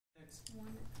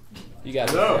You got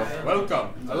Hello, welcome.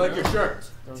 I like your shirt.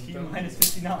 T minus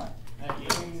 59.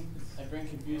 I bring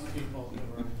confused people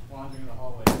who are wandering the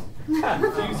hallways.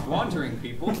 Confused wandering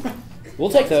people. We'll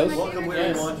take those. Welcome,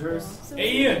 weary wanderers.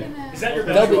 Hey Ian, is that your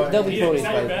bag? They'll be ponies, Is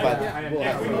that your but bag? we'll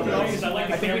have Please, I like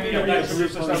the think we need family to of that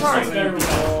introduce solution. ourselves.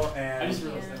 I just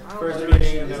realized that. First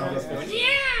meeting and then all this.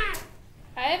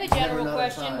 I have a general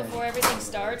question before everything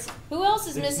starts. Who else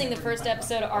is missing the first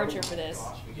episode of Archer for this?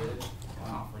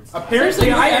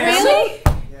 Apparently I am. Really?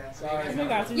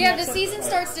 Sorry. Yeah, the season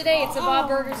starts today. It's a Bob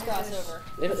Burgers crossover.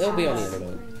 It'll be on the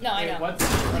internet. No, I know.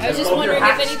 I was just wondering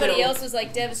if anybody else was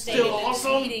like devastated that this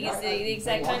meeting is the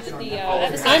exact time that the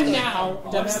episode. I'm now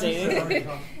devastated.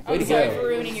 I'm sorry for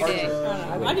ruining your day.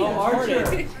 I need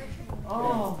Archer.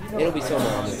 It'll be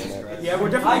somewhere on the internet. Yeah, we're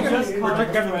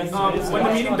definitely when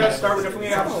the meeting does start, we're definitely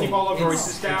gonna have to keep all our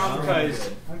voices down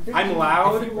because I'm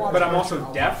loud, but I'm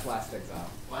also deaf.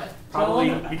 Probably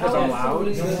because I'm loud.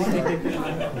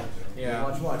 Yeah.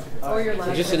 Or you're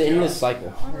It's just an endless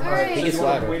cycle. Alright. He gets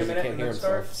louder Wait a because he minute, can't hear let's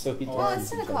himself. So he Well, it's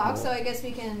 10 o'clock, so I guess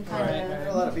we can kind There are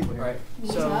a lot of people here. Right.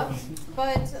 meet So, up.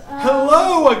 But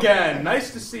hello again.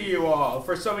 Nice to see you all.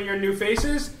 For some of your new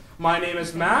faces, my name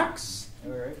is Max.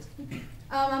 Alright.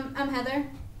 I'm Heather.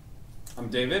 I'm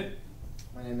David.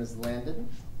 My name is Landon.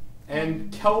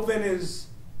 And Kelvin is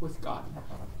with God.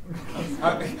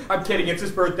 I'm kidding. It's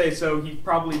his birthday, so he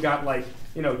probably got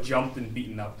jumped and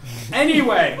beaten up.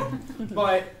 Anyway,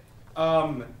 but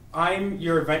I'm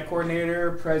your event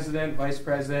coordinator, president, vice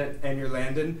president, and your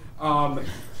Landon.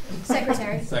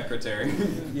 Secretary. Secretary.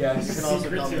 Yes. You can also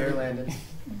call me Landon.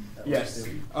 Yes.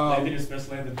 Landon is best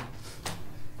Landon.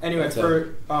 Anyway,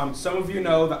 for some of you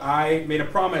know that I made a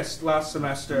promise last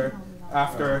semester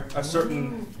after a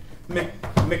certain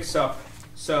mix-up.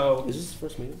 So Is this the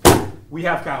first meeting? we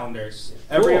have calendars.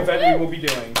 Every Cool. event we will be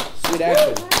doing. Sweet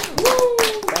action.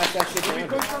 That's actually We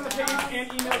the pushed on the page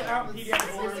and emailed out PDF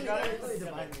forms.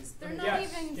 They're not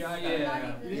Yes. even. Yeah, they're yeah. not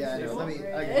even Yeah, I know. Let me.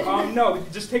 incorporated. No,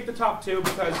 just take the top two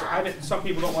because some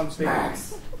people don't want to stay.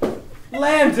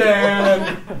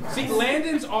 Landon! See,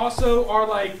 Landons also are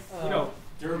like,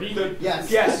 Derby? Yes.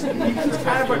 Yes, he's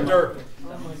kind of a derp.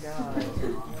 Oh my god.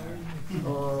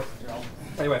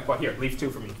 Anyway, but here, leave two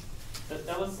for me.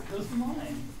 That was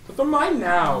mine. But they're mine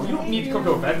now. You don't need to come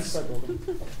to events.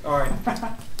 Alright.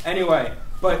 Anyway,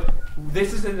 but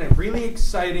this is a really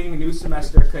exciting new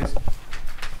semester because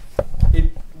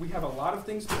we have a lot of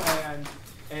things planned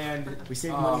and We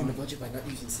saved money in the budget by not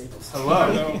using staples.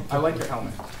 hello. I like your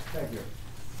helmet. Thank you.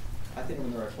 I think I'm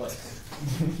in the right place.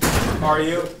 Are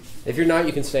you? If you're not,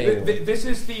 you can stay anyway. This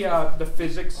is the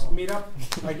physics meetup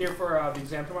right here for the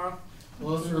exam tomorrow.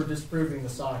 Well, those are disproving the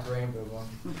Sonic Rainbow one.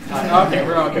 Okay,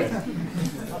 we're all good.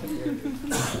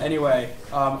 Anyway,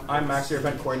 I'm Max, your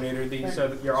event coordinator.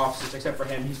 So your offices, except for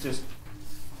him, he's just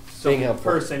Being some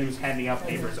helpful. person who's handing out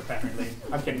papers. Apparently,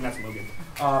 I'm kidding. That's Logan.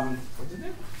 What's his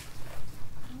name?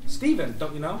 Steven,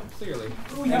 don't you know? Clearly.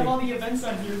 We have all the events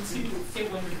on here too. Say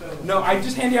when we go. No, I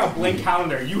just handed out blank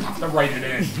calendar. You have to write it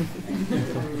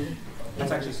in.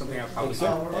 That's actually something I probably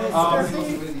said.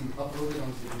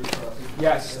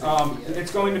 Yes,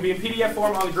 it's going to be in PDF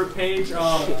form on the group page.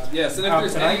 Yes, and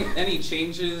if there's any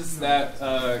changes that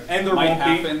And there might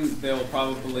won't be. happen, they'll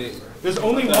probably. There's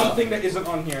only one thing that isn't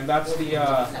on here, and that's the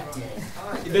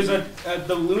there's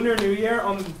the Lunar New Year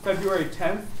on February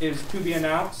 10th is to be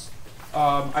announced.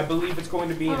 I believe it's going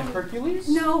to be in Hercules.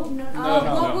 No.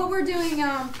 No. What we're doing,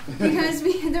 because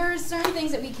there are certain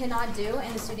things that we cannot do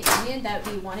in the student union that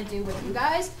we want to do with you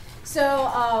guys. So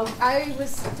I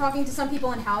was talking to some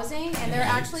people in housing, and they're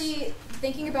actually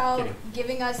thinking about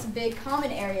giving us big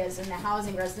common areas in the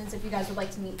housing residence if you guys would like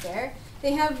to meet there.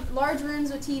 They have large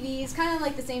rooms with TVs, kind of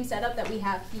like the same setup that we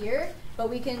have here, but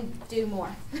we can do more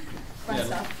fun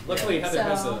stuff. Luckily, Heather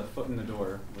has So- a foot in the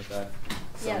door with that.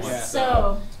 Yes, Yeah.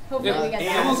 so hopefully we get It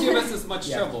that. won't give us as much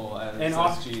Yeah. trouble as And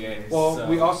SGA. Well, so.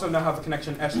 we also now have a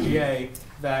connection SGA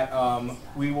that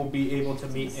we will be able to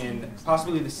meet in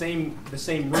possibly the same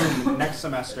room next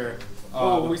semester.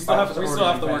 We still have to work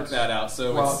events. that out,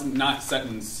 so Well, it's not set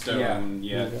in stone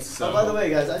yet. Yeah. So. Oh, by the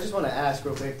way, guys, I just want to ask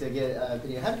real quick to get an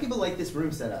opinion. How do people like this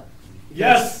room setup?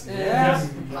 Yes. Yeah.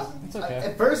 It's okay.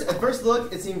 At first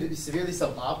look, it seemed severely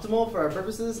suboptimal for our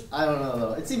purposes. I don't know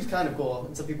though. It seems kind of cool,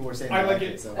 and some people were saying I they like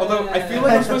it. So. Although I feel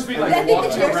like we're supposed to be I like think the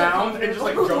walking chairs are around and just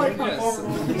like jumping Yes.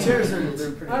 forward. The chairs are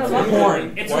they're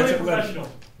pretty. It's really professional.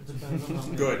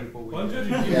 Good.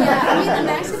 Yeah, I mean the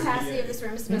max capacity of this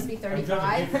room is supposed to be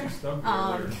 35.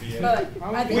 But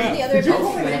I think the other events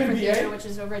are meant for theater, which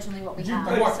is originally what we had.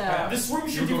 So. This room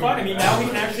should be fun. I mean, now we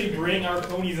can actually bring our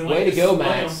ponies and like Way to go,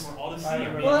 display them Max. for all to see. I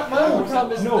mean, Well, my only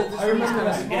problem is No, that this I remember room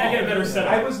is that. can I get a better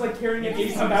setup? I was like carrying an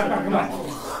ace on backpack. I'm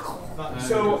like,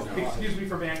 so excuse me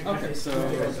for being. Okay, so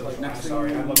next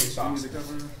sorry, I thing, love your socks. music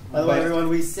cover. By the way, everyone,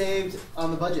 we saved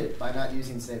on the budget by not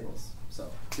using staples. So,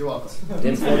 you're welcome.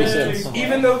 Did 40 cents.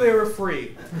 Even though they were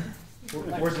free,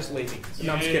 we're just lazy.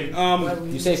 No, I'm just kidding.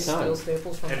 You save time.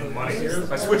 And money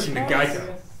by switching to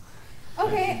Geico.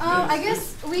 Okay, I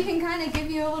guess we can kind of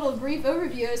give you a little brief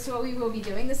overview as to what we will be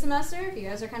doing this semester, if you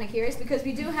guys are kind of curious, because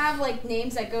we do have like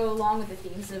names that go along with the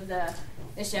themes of the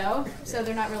show, so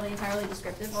they're not really entirely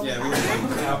descriptive all the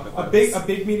time. A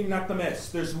big meeting not to miss.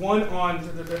 There's one on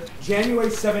January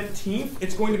 17th.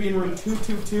 It's going to be in room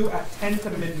 222 at 10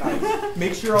 to midnight.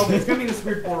 Make sure it's going to be in this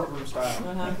weird boardroom style.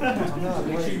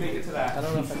 Make sure you make it to that. I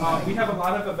don't know if we have a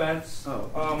lot of events.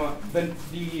 Oh.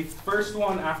 The first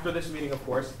one after this meeting, of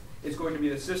course, is going to be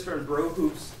the Sister and Bro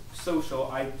Hoops Social.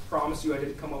 I promise you I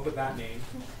didn't come up with that name.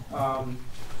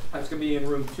 That's going to be in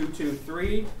room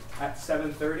 223 at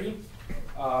 7:30.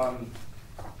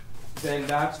 Then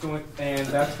that's going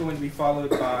to be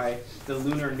followed by the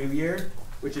Lunar New Year,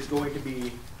 which is going to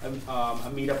be a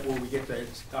meetup where we get to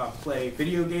play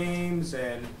video games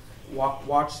and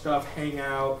watch stuff, hang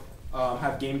out,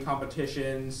 have game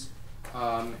competitions,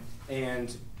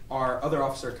 and our other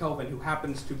officer Kelvin, who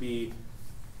happens to be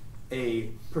a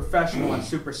professional in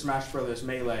Super Smash Bros.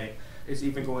 Melee, is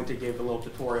even going to give a little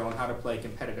tutorial on how to play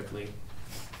competitively.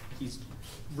 He's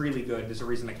really good. There's a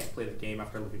reason I can't play the game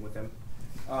after living with him.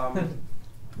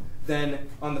 Then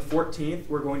on the 14th,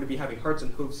 we're going to be having Hearts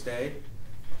and Hooves Day.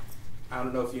 I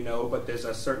don't know if you know, but there's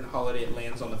a certain holiday it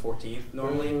lands on the 14th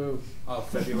normally of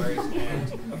February,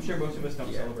 and I'm sure most of us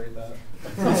don't celebrate that.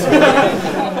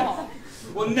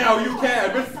 well, now you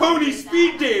can with pony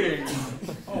speed dating.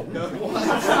 Oh no!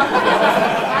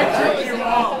 I you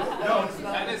all. No, it's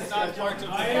not. That is not part of the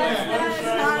I plan.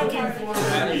 am looking forward to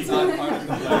That is not part of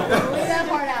the plan. Leave that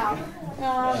part out.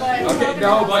 Okay,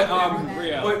 no,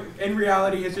 but in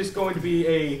reality, it's just going to be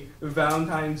a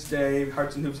Valentine's Day,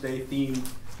 Hearts and Hoops Day themed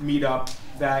meetup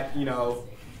that, you know,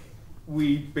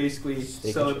 we basically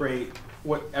celebrate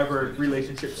whatever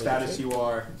relationship status you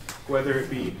are, whether it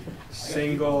be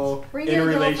single, in a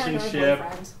relationship,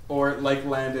 or like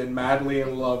Landon, madly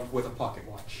in love with a pocket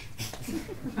watch.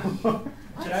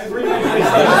 Should I bring my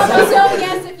So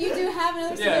yes, if you do have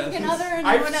another significant other and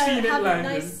you I've want to seen it, have a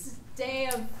Landon. nice day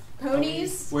of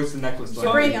ponies, Where's the necklace?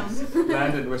 you bring them.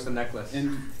 Landon, where's the necklace?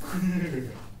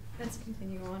 Let's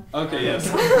continue on. Okay, yes.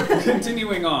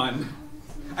 Continuing on.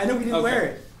 I know we didn't Okay. wear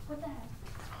it.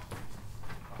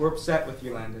 We're upset with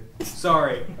you, Landon.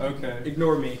 Sorry. Okay.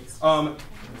 Ignore me.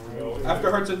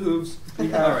 After Hearts and Hooves, we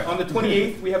have, All right. on the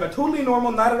 28th, we have a totally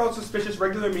normal, not at all suspicious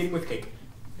regular meeting with cake.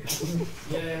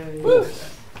 Yay. Woo.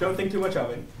 Don't think too much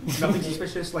of it. Nothing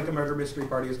suspicious like a murder mystery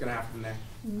party is going to happen there.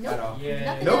 Nope. At all. Yay.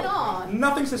 Nothing Nope. at all.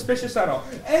 Nothing suspicious at all.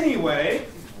 Anyway,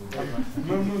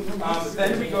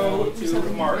 then we go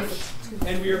to March,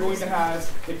 and we are going to have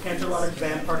the Canterlot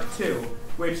Exam Part 2,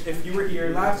 which, if you were here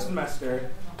last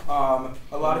semester, a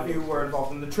lot of you were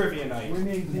involved in the trivia night.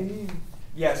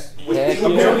 Yes. Heck yeah.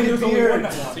 Apparently there's only one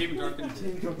night. Team Drunken.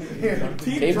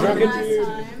 Team Drunken Last Dude.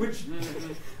 time. Which,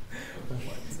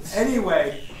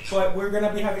 anyway, but we're going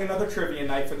to be having another trivia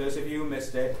night for those of you who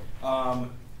missed it.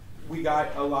 We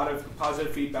got a lot of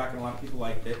positive feedback and a lot of people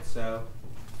liked it, so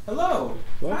hello.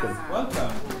 Welcome.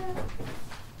 Welcome.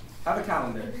 Have a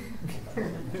calendar.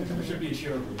 There should be a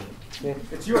show for you.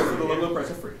 It's yours for the low price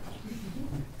of free.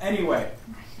 Anyway,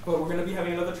 but we're going to be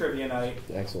having another trivia night.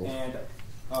 Excellent. And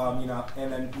you know,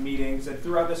 and then meetings, and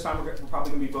throughout this time we're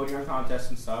probably going to be voting on contests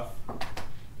and stuff.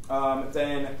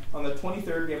 Then on the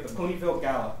 23rd we have the Ponyville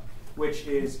Gala, which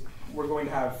is we're going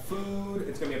to have food.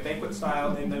 It's going to be a banquet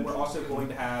style, and then we're also going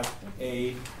to have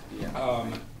a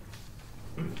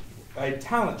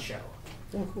talent show,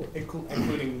 Oh, cool.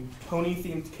 including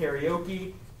pony-themed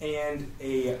karaoke and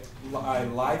a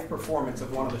live performance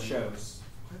of one of the shows,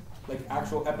 like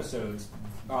actual episodes.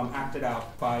 Acted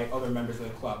out by other members of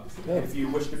the club. Yeah. If you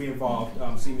wish to be involved,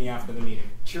 see me after the meeting.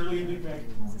 Cheerleading Big Bang.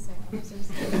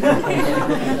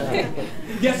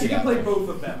 Yes, you can play both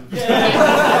of them.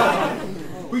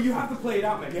 But you have to play it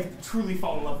out, man. You have to truly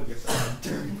fall in love with yourself.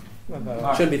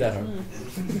 Shouldn't be that hard.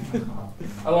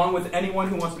 Along with anyone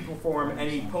who wants to perform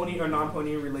any pony or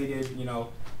non-pony related, you know,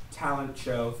 talent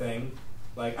show thing.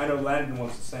 Like, I know Landon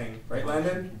wants to sing. Right,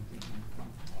 Landon?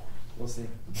 We'll see.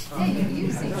 Hey,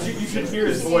 you sing. You should hear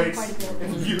his voice. Quite a bit.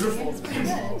 It's beautiful. It's pretty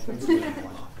good.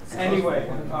 Anyway,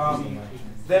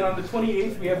 then on the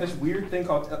 28th, we have this weird thing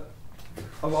called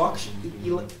election.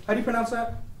 How do you pronounce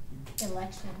that?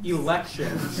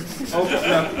 Elections. Okay.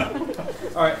 Yeah.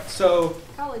 All right. So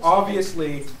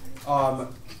obviously,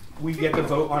 we get to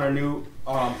vote on our new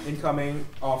incoming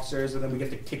officers, and then we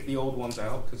get to kick the old ones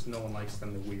out because no one likes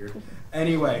them. They're weird.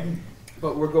 Anyway,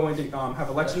 but we're going to have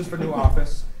elections for new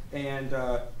office, and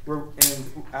we're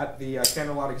at the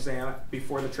candlelight exam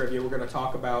before the trivia. We're going to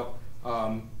talk about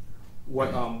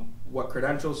what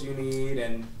credentials you need,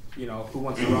 and who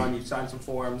wants to run. You sign some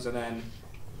forms, and then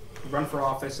run for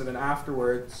office, and then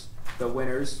afterwards, the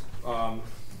winners. Could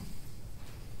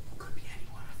be any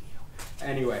one of you.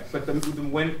 Anyway, but the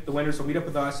winners will meet up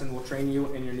with us, and we'll train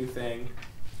you in your new thing.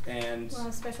 And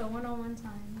special one-on-one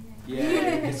time.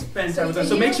 Yeah, spend time with us.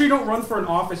 So make sure you don't run for an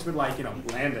office with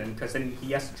Landon, because then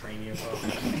he has to train you.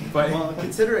 But well,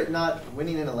 consider it not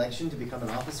winning an election to become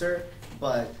an officer,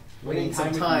 but winning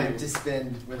some time to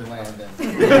spend with Landon.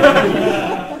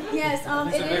 Yes,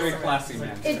 He's a very classy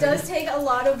man. It does take a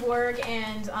lot of work,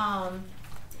 and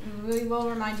we will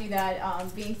remind you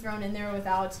that being thrown in there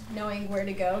without knowing where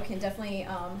to go can definitely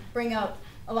bring up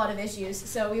a lot of issues.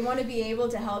 So we want to be able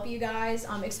to help you guys,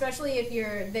 especially if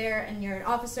you're there and you're an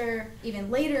officer even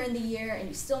later in the year and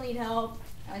you still need help.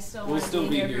 I still want to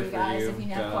be here for you guys if you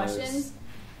have questions.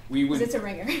 Because it's a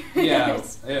ringer. Yeah,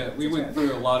 we went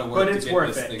through a lot of work to get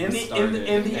worth this it. thing started.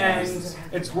 In the end,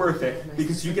 it's worth it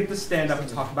because you get to stand up and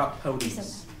talk about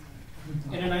ponies.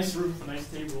 In a nice room with a nice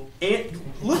table. And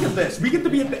look at this. We get to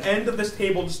be at the end of this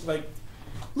table just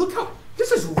look how,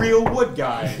 this is real wood,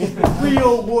 guys.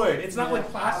 Real wood. It's not like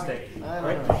plastic,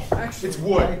 right? Actually, it's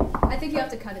wood. I think you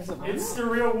have to cut it. It's the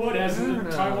real wood, as in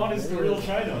Taiwan is the real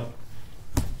China.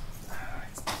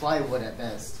 It's plywood at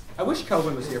best. I wish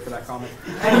Kelvin was here for that comment.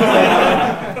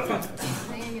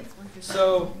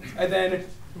 So, and then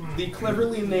the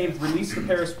cleverly named Release the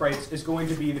Parasprites is going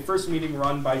to be the first meeting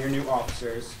run by your new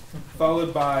officers,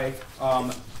 followed by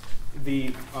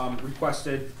the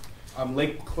requested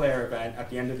Lake Claire event at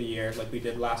the end of the year, like we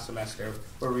did last semester,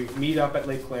 where we meet up at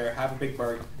Lake Claire, have a big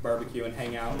barbecue, and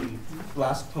hang out and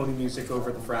blast pony music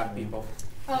over the frat people.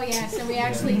 Oh yeah, so we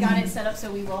actually got it set up so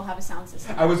we will have a sound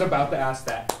system. I was about to ask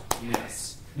that. Yes.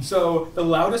 So the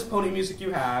loudest pony music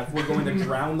you have, we're going to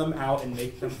drown them out and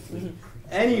make them flee.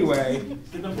 Anyway.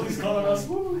 Did the police call on us?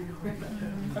 Woo!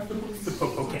 The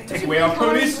popo can't take away our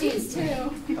ponies.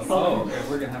 Oh, okay,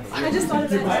 we're gonna have a. I just thought of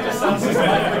that. I have a sound system. I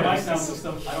have my sound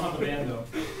system. I don't have a band though.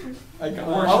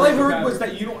 All I heard was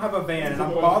that you don't have a van, and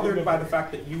I'm bothered by the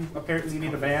fact that you apparently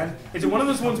need a van. Is it one of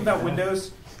those ones without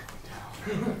windows?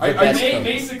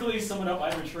 Basically, sum it up.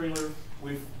 I have a trailer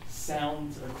with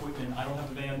sound equipment. I don't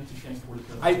have a van to transport it.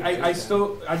 I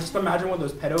just imagine one of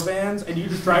those pedo vans, and you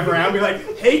just drive around and be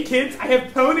like, "Hey kids, I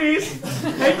have ponies.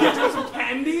 Hey kids, want some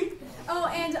candy?" Oh,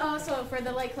 and also for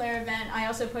the Lake Claire event, I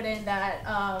also put in that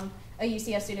a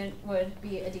UCF student would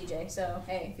be a DJ. So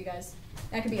hey, if you guys,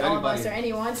 that could be all of us or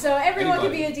anyone. So everyone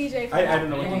could be a DJ. For I don't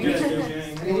know what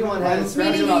DJing. Anyone has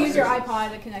meaning you use your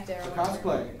iPod to connect it.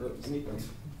 Cosplay.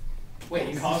 Wait,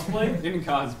 in cosplay? In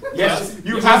cosplay. Yes,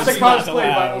 you have to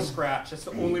cosplay Vinyl Scratch. That's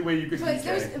the only way you could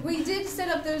DJ. We did set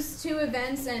up those two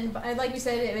events, and like we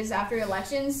said, it was after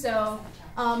elections. So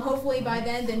hopefully by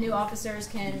then the new officers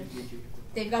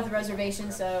they've got the reservation,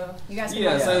 so you guys can.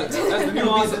 Yeah, so as the new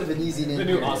officers,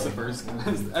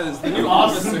 as the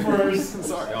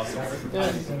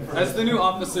new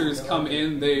officers come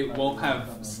in, they won't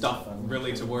have stuff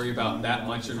really to worry about that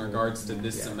much in regards to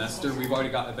this semester. We've already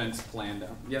got events planned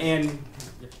out. Yep. And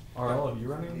are all of you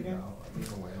running again?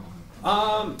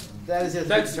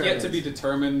 That's yet to be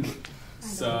determined.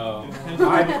 So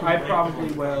I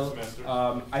probably will.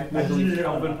 I believe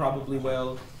Kelvin probably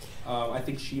will. I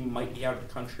think she might be out of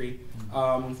the country.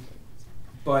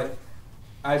 But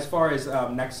as far as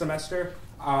next semester,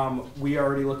 we are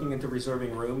already looking into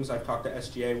reserving rooms. I've talked to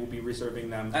SGA. We'll be reserving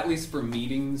them. At least for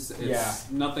meetings,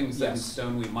 nothing's set in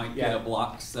stone. We might get a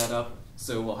block set up,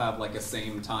 so we'll have like a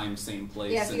same time, same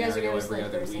place scenario every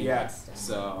other week.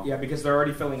 So because they're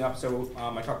already filling up. So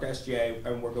I talked to SGA,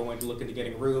 and we're going to look into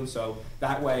getting rooms. So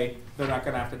that way, they're not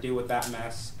going to have to deal with that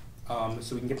mess.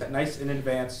 So we can get that nice in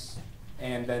advance.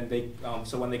 And then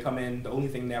so when they come in, the only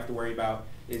thing they have to worry about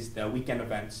is the weekend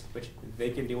events, which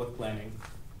they can deal with planning.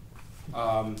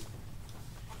 On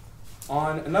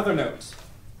another note,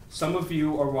 some of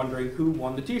you are wondering who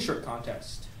won the T-shirt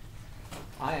contest.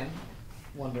 I am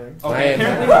wondering. Okay,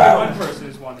 apparently only one person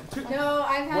has won it. No,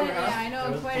 I've had it. Yeah, I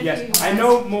know quite a few. Yes, I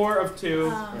know more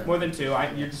than two.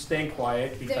 You're just staying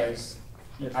quiet because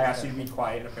I asked you to be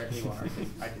quiet, and apparently you are.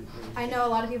 I know a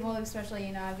lot of people,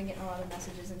 especially, I've been getting a lot of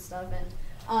messages and stuff, and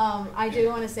I do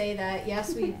want to say that,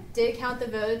 yes, we did count the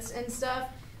votes and stuff,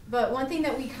 but one thing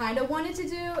that we kind of wanted to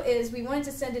do is we wanted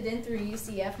to send it in through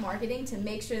UCF marketing to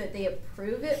make sure that they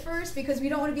approve it first, because we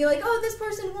don't want to be like, oh, this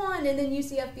person won, and then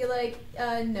UCF be like,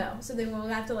 no. So then we'll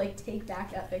have to like take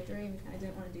back that victory, and we kind of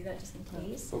didn't want to do that just in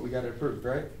case. But we got it approved,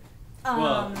 right?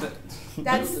 Well,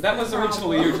 that was the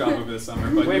originally your job over the summer,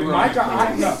 but Wait, you were my on job.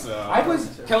 vacation, I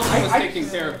was. Kelvin was taking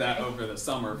care of that over the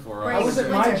summer for Right. I was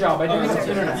at my job. I didn't have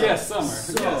internet. Yes, summer.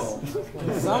 So,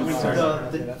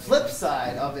 the flip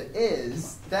side of it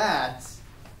is that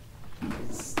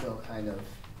it's still kind of.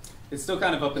 It's still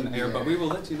kind of up in the air, but we will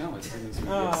let you know as soon as we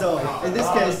get So in this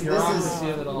case,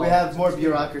 we have more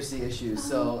bureaucracy issues,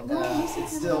 so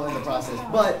it's still in the process.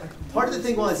 But part of the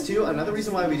thing was too, another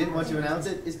reason why we didn't want to announce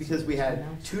it is because we had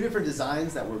 2 different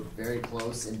designs that were very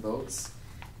close in votes,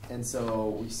 and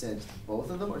so we sent both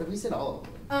of them, or did we send all of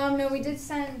them? No, we did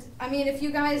send. I mean, if you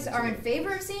guys are in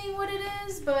favor of seeing what it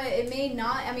is, but it may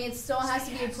not. I mean, it still has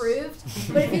to be approved.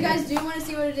 But if you guys do want to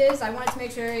see what it is, I wanted to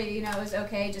make sure it was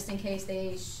okay, just in case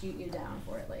they shoot you down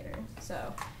for it later.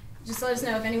 So, just let us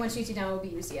know if anyone shoots you down. It will be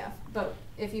UCF. But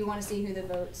if you want to see who the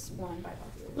votes won by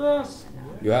popular,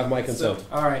 You have my consent.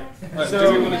 All right.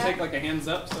 So do we want to take like a hands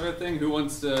up sort of thing? Who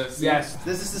wants to see? Yes.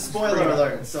 This is the spoiler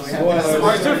alert. So we have All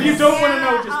right. So if you don't want to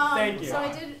know, just thank you. So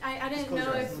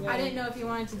I didn't know if you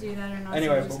wanted to do that or not.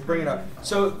 Anyway, so we'll bring it up.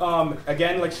 So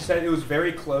again, like she said, it was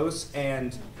very close,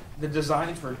 and the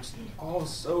designs were all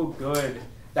so good.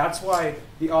 That's why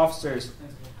the officers,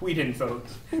 we didn't vote,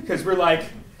 because we're like,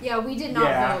 yeah, we did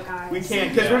not vote, guys. We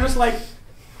can't, because we're just like,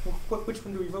 which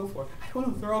one do we vote for? I don't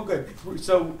know. They're all good.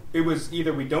 So it was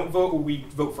either we don't vote or we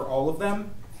vote for all of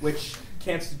them, which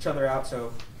cancels each other out.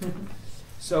 So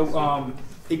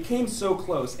it came so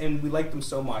close, and we liked them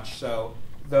so much. So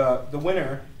the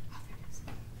winner,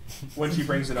 when she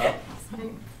brings it up,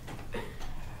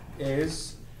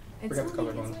 is forgot the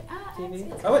colored one.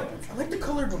 I like the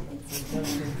colored one.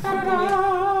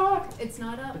 It's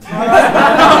not up.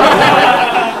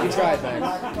 You tried, man.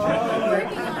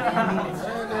 Working on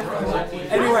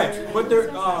it. Anyway, but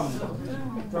they're No.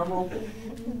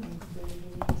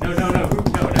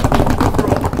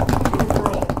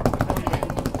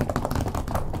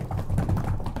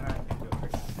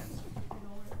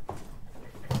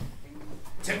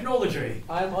 Technology.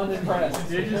 I'm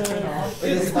unimpressed.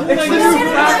 it's the new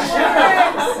black shirts.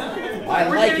 I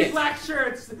We're like getting it. black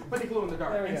shirts, but they glow in the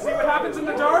dark. And see what happens in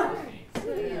the dark? So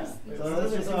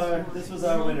this was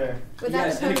our winner.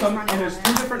 Yes, and there's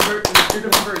 2 different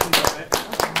versions of it.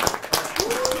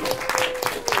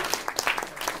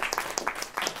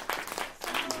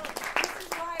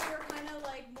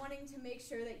 To make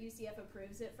sure that UCF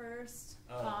approves it first.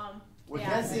 We're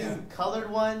guessing colored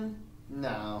one?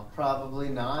 No, probably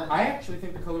not. I actually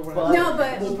think the colored one. No,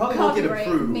 but we'll probably won't get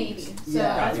approved. Maybe. So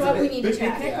that's what we need to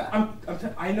check.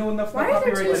 I know enough Why about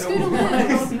are there copyright. 2 scooters? I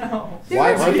don't know.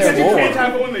 Why aren't Because you there can't more?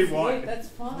 have one they want. Wait, that's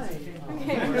fine.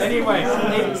 Okay. Anyway,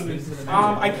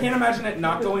 I can't imagine it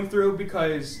not going through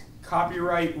because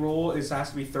copyright rule has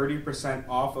to be 30%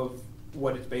 off of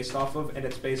what it's based off of, and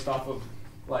it's based off of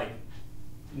like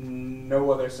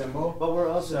no other symbol. But we're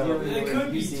also dealing with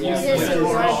Yeah, which so is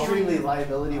we're extremely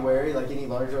liability wary, like any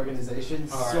large organization.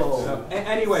 So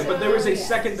anyway, but there was a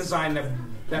second design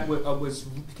that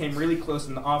came really close,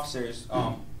 and the officers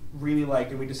really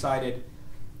liked, and we decided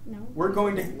we're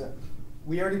going to.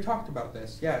 We already talked about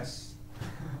this. Yes.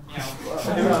 And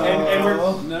we're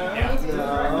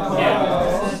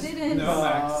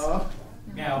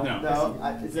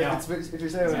if you're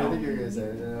saying what I think you're going to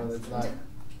say, no, that's not.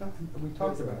 We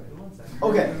talked about it.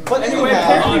 Okay, but anyway,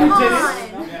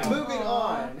 moving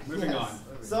on.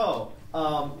 So,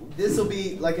 this will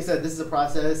be, like I said, this is a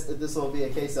process. This will be a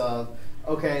case of,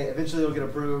 okay, eventually it'll get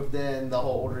approved, then the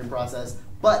whole ordering process.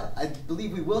 But I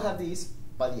believe we will have these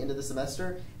by the end of the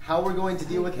semester. How we're going to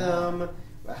deal with them,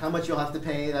 how much you'll have to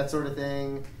pay, that sort of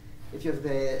thing. If you have to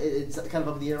pay, it's kind of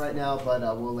up in the air right now, but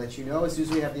we'll let you know as soon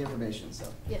as we have the information.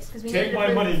 So yes, because we take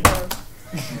my money.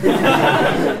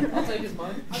 I'll take his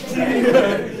money. She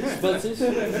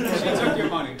took your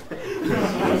money.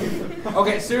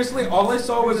 Okay, seriously, all I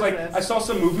saw was I saw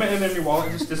some movement and then your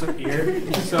wallet just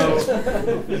disappeared. So,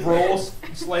 rolls,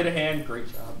 sleight of hand, great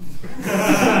job.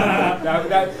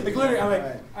 Literally, I'm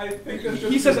like,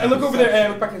 he says, I look over there and I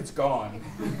look back and it's gone.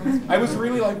 I was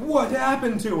really like, what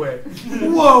happened to it?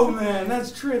 Whoa, man,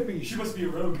 that's trippy. She must be a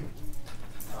rogue.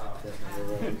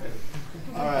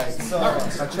 Alright, so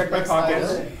I check my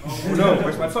pockets. Oh no,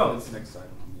 where's my phone?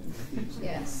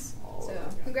 Yes. So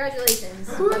Congratulations,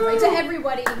 by the way, to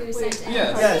everybody who sent in.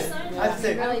 Yes. I have to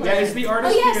say, yeah, is the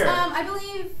artist yes, here? I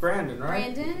believe Brandon,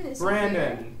 right? Brandon is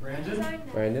Brandon.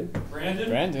 Brandon.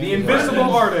 The invisible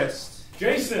artist.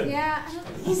 Jason. Yeah, I don't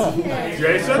think he's here.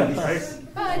 Jason. Nice.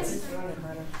 But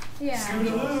yeah.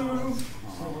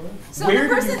 So Where the did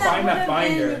person you find that that would have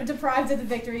binder? been deprived of the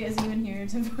victory isn't even here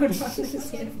to vote on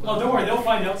this. Oh, don't worry, they'll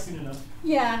find out soon enough.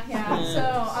 Yeah.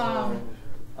 So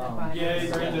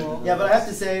Yay, Brandon. yeah, but I have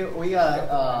to say we got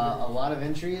a lot of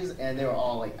entries, and they were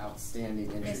all like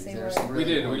outstanding entries. they There were. some We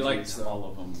really did. good We liked entries, all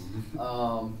of them.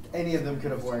 Any of them could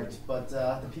have worked, but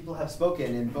the people have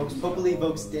spoken, and Vox Populi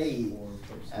Vox Dei,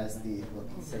 as the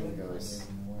saying goes.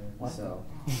 So,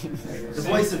 the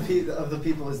voice of the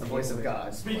people is the voice of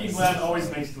God. Speaking Latin always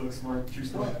makes you look smart. True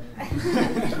story. Vox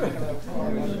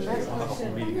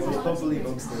Populi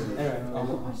Vox Dei.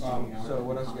 Anyway, so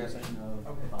what else you guys think?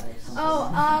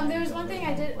 there was one thing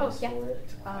I did. Oh yeah.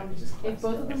 If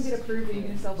both of them get approved, are you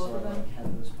going to sell both of them? We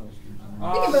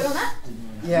can vote on that.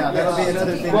 Yeah, that'll be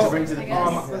another thing to bring to the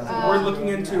we're looking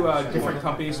into different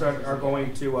companies that are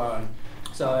going to.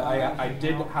 So I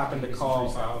did happen to call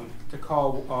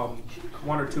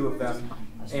one or two of them,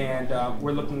 and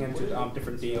we're looking into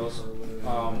different deals,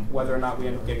 whether or not we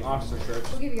end up getting officer shirts.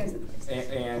 We'll give you guys the price.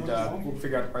 And we'll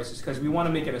figure out the prices because we want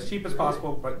to make it as cheap as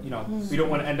possible, but we don't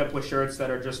want to end up with shirts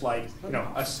that are just like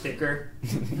a sticker,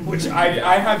 which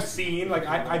I have seen. Like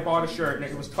I bought a shirt and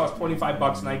it was cost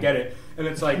 $25 and I get it, and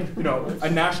it's like a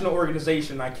national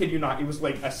organization. I kid you not, it was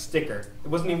like a sticker. It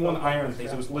wasn't even one of the iron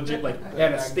things. It was legit like it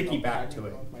had a sticky back to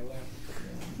it.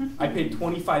 I paid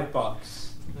 $25.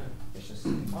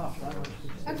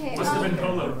 Okay. Must have been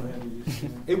polo.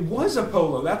 It was a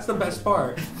polo. That's the best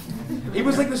part. It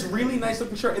was like this really nice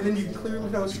looking shirt, and then you clearly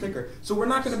know a sticker. So we're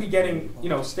not going to be getting,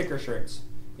 sticker shirts.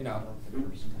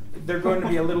 They're going to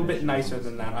be a little bit nicer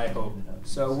than that, I hope.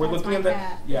 So we're looking at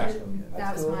that. Yeah.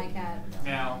 That was my cat.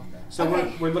 Now. So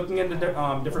we're looking into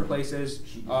different places.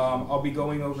 I'll be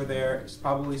going over there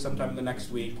probably sometime in the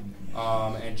next week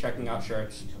and checking out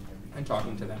shirts and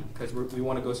talking to them because we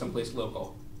want to go someplace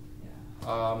local.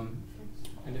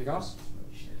 Anything else?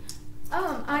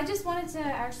 I just wanted to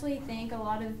actually thank a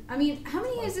lot of. I mean, how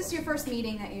many is this your first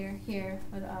meeting that you're here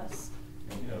with us?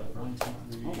 Oh,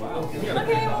 wow.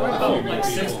 Okay. Well, Like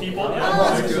 6 people.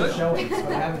 That's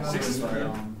good. 6 is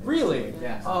fine. Really?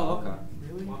 Yeah. Oh, okay.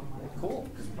 Cool.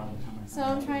 So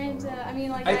I'm trying to. I mean,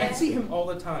 like I see him all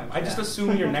the time. I just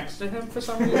assume you're next to him for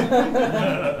some reason.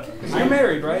 You're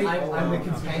married, right? I'm the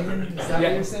companion. Is that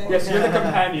what you're saying? Yes, you're the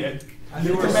companion.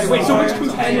 Wait, so which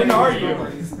companion are you?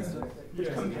 Which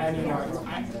companion are you?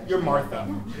 You're Martha.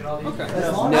 Okay.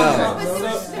 No.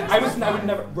 I would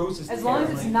never. Rose is As long as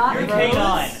it's not You're Rose.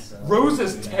 K9. Rose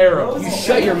is terrible. You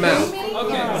shut your mouth.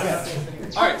 Okay.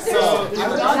 All right. So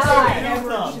That's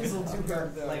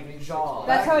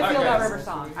how I feel about River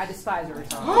Song. I despise River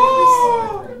Song.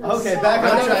 Okay, back I'm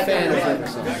on not a track. fan of River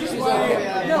Song.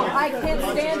 No, I can't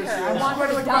stand her. I want her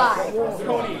to die.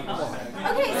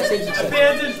 Okay, so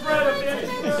Abandoned friend.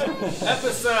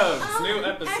 episodes. New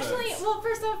episodes. Actually, well,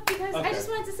 first off, because I just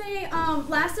wanted to say,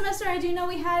 last semester I do know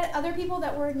we had other people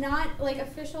that were not like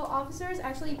official officers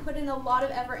actually put in a lot of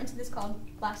effort into this call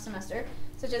last semester.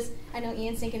 Such as, I know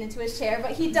Ian's sinking into his chair,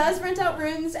 but he does rent out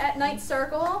rooms at Night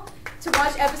Circle to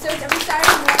watch episodes every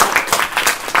Saturday morning.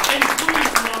 And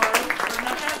please, Laura.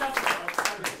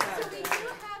 So we do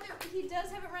have it, he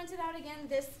does have it rented out again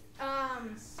this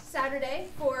Saturday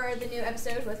for the new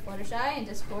episode with Fluttershy and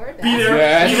Discord. Be there.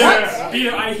 Yes. Be there. Be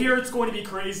there. I hear it's going to be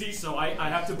crazy, so I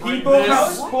have to bring People this.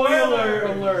 have spoiler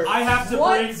alert. I have to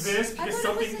What? bring this because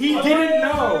something. He didn't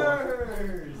know.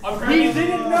 Okay. He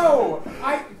didn't know.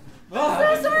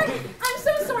 I'm so sorry. I'm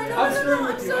so sorry. No, I'm so sorry.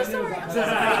 I'm so sorry. I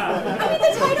mean,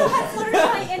 the title had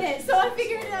Fluttershy in it, so I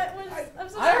figured that was. I'm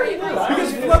so sorry.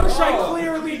 Because Fluttershy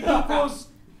clearly equals.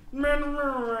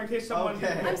 In case someone.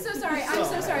 Okay. I'm so sorry. I'm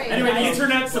so sorry. Anyway, the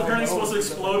internet's apparently supposed to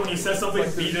explode when he says something.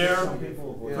 Be there.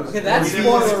 Okay, that's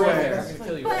spoiler aware.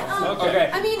 But Okay.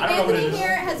 I mean, I don't know what it Anthony is.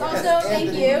 here has also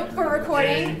thank you for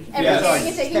recording everything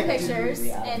and taking pictures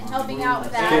and helping out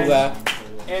with Cool that. that.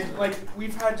 And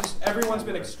we've had just everyone's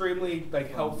been extremely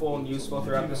helpful and useful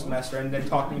throughout the semester, and then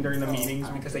talking during the meetings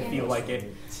because they feel like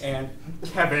it. And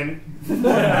Kevin,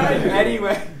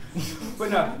 anyway, but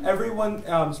no,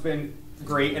 everyone's been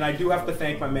great, and I do have to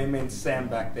thank my main man Sam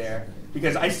back there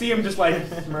because I see him just like.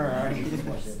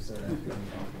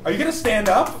 Are you gonna stand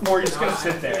up or are you just gonna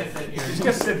sit there? You're just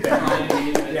gonna sit there.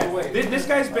 Yeah. This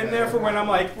guy's been there for when I'm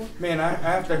like, man, I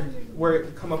have to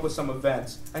come up with some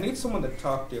events. I need someone to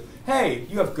talk to. Hey,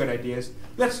 you have good ideas.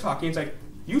 Let's talk. And he's like,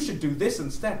 you should do this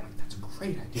instead. I'm like, that's a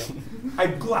great idea.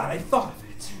 I'm glad I thought of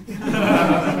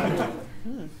it.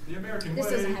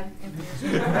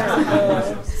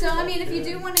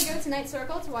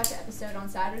 Circle to watch the episode on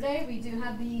Saturday. We do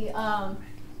have the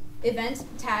event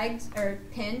tagged or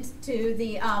pinned to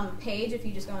the page. If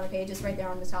you just go on the page, it's right there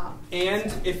on the top.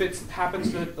 And if it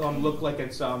happens to look like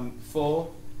it's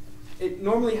full, it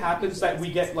normally happens that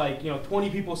we get 20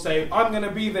 people say, I'm going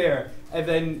to be there, and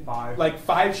then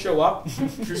 5 show up.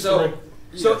 So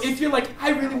if you're like, I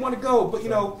really want to go, but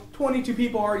 22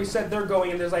 people already said they're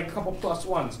going, and there's a couple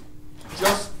 +1s,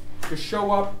 just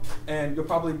show up, and you're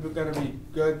probably going to be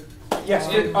good. Yes,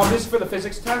 this is for the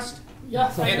physics test.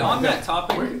 Yeah. And on that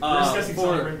topic,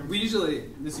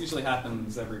 this usually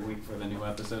happens every week for the new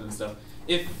episode and stuff.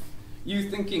 If you're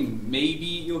thinking maybe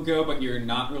you'll go, but you're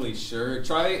not really sure,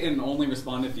 try and only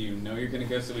respond if you know you're going to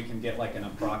go, so we can get an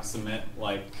approximate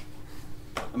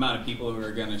amount of people who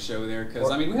are going to show there.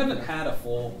 Because we haven't had a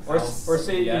full house or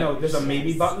say yet. There's a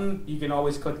maybe button. You can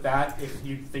always click that if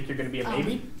you think you're going to be a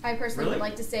maybe. I personally would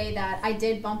like to say that I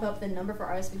did bump up the number for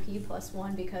RSVP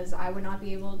 +1 because I would not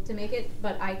be able to make it,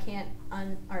 but I can't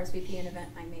un-RSVP an event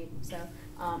I made. So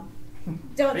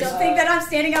don't think that I'm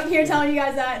standing up here telling you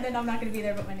guys that, and then I'm not going to be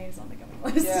there, but my name's on the going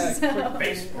list. Yeah, so.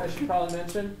 quick thing I should probably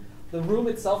mention, the room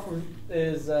itself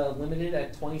is limited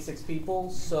at 26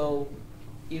 people, so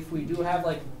if we do have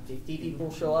 50 people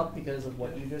show up because of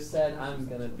what you just said, I'm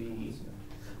gonna be.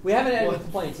 We haven't had any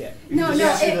complaints yet. No.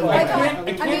 I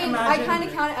kind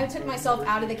of counted. I took myself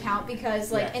out of the count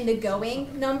because, in the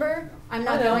going number, I'm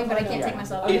not going, but I can't take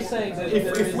myself out. I'm just saying that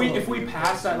if we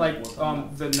pass that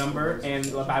the number and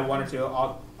by 1 or 2,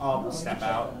 I'll step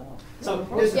out. So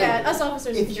us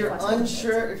officers. If you're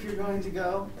unsure if you're going to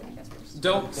go,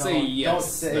 don't say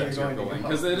yes say that you're going,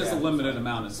 because it is a limited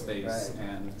amount of space.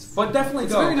 But definitely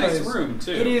it's go. It's a very nice room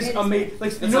too. It is amazing.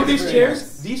 These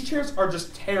chairs? These chairs are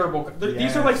just terrible.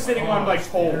 These are sitting on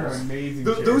poles. Amazing.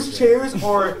 Those chairs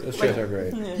are. Those chairs are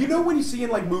great. You know when you see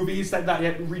in movies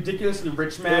that ridiculously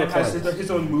rich man has his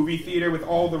own movie theater with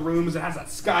all the rooms and has that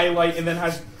skylight and then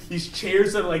has these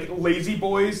chairs that are lazy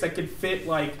boys that could fit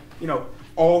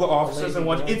all the officers in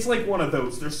one. It's like one of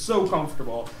those. They're so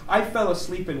comfortable. I fell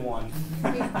asleep in one.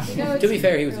 To be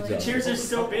fair, he was exhausted. Chairs are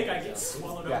so big, I get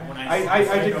swallowed up when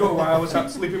I did go while I was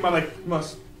out sleeping. I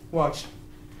must watch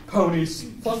Ponies.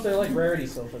 Plus, they're rarity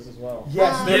sofas as well.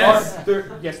 Yes,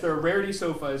 there are rarity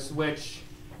sofas which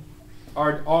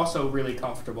are also really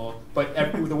comfortable. But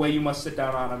the way you must sit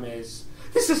down on them is,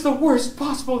 this is the worst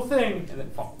possible thing, and then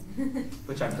fall.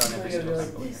 Which I've done every single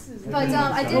time. But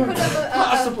I did put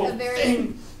up a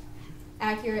very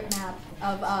accurate map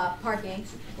of parking,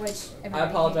 which I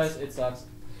apologize, it sucks.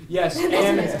 Yes,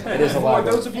 and for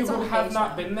those of you who have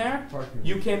not been there,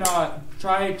 you can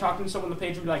try talking to someone on the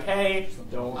page and be like, hey,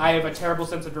 I have a terrible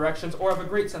sense of directions, or I have a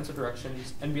great sense of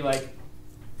directions, and be like,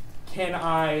 can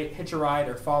I hitch a ride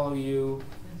or follow you?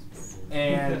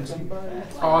 And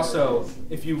also,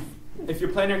 if you're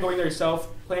planning on going there yourself,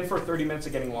 plan for 30 minutes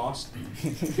of getting lost.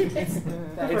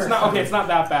 It's not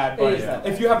that bad, but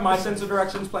if you have my sense of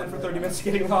directions, plan for 30 minutes of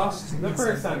getting lost. The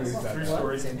first time we True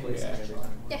story.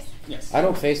 Yes. I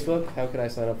don't Facebook. How can I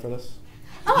sign up for this?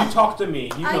 You talk to me.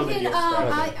 You know the deal.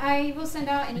 I will send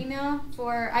out an email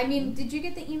for. Did you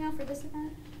get the email for this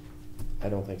event? I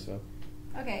don't think so.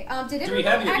 Okay. Did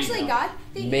everyone actually got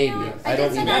the email? Maybe. I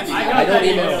did send out the email. I don't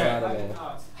email.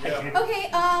 Okay,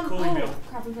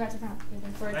 crap, we forgot to print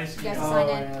for you guys to sign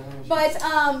in. But,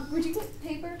 would you get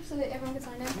paper so that everyone could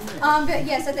sign in? But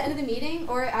yes, at the end of the meeting,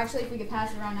 or actually if we could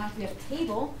pass it around now if we have a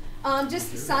table,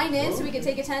 just sign in so we could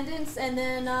take attendance, and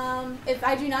then if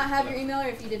I do not have your email, or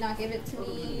if you did not give it to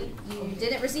me, you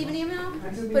didn't receive an email,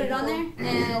 put it on there,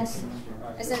 and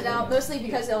I send it out, mostly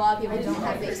because a lot of people don't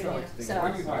have Facebook, so,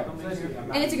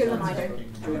 and it's a good reminder.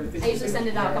 I usually send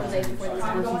it out a couple days before the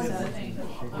event,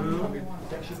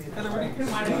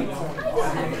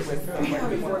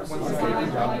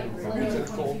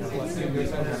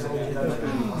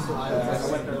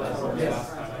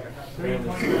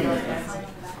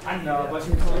 I know, but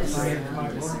They're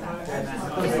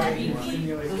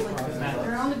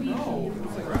on the beach.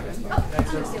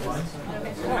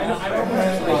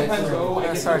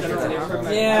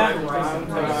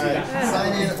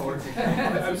 sign in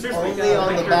only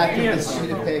on the back of the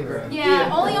sheet of paper.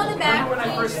 Yeah, only on the back. When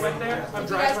I first went there, I'm You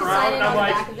guys driving can around sign in and on I'm the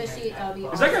like, back of the sheet.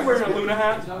 is that guy wearing a Luna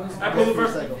hat? I pull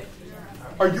over.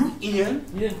 Are you Ian?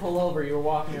 You didn't pull over, you were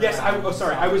walking around. Yes, I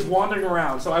was wandering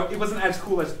around, so it wasn't as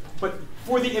cool as, but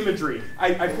for the imagery,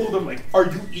 I pulled him like, are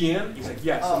you Ian? He's like,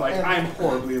 yes. I'm like, I'm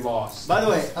horribly lost. By the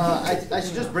way, I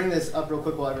should just bring this up real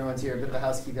quick while everyone's here, a bit of a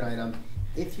housekeeping item.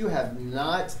 If you have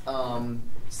not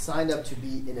signed up to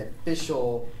be an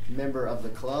official member of the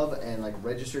club and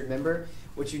registered member,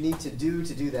 what you need to do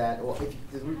that, well,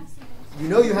 you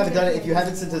know you haven't done it if you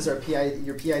haven't sent us your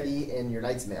PID and your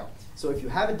Knight's Mail. So if you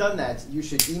haven't done that, you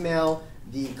should email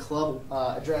the club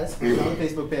address on the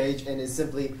Facebook page, and is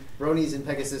simply Bronies and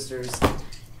Pegasisters.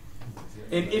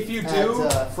 And if you do,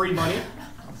 free money.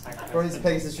 Bronies and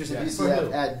Pegasisters at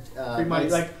UCF at free money.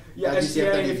 Like, yeah,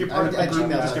 if you're part of the group,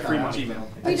 just get free money.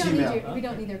 We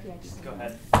don't need their PIDs. Go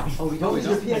ahead. Oh, we don't need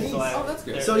your PIDs? Oh, that's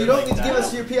good. So you don't need to give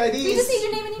us your PIDs? We just need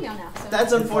your name and email now. So.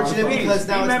 That's unfortunate because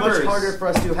now it's much harder for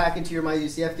us to hack into your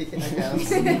MyUCF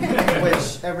accounts,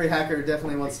 which every hacker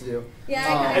definitely wants to do.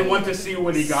 Yeah, I want to see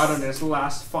what he got on his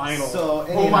last final. So,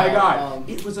 anyhow, oh my god,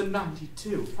 it was a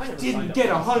 92. Didn't get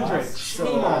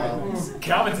 100.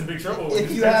 Calvin's in big trouble.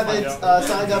 If you haven't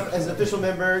signed up as an official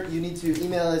member, you need to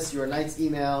email us your Knight's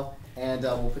email, and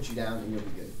we'll put you down, and you'll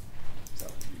be good. So.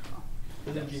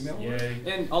 Yay.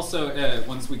 And also,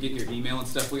 once we get your email and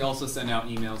stuff, we also send out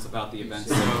emails about the event.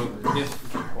 So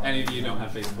if any of you don't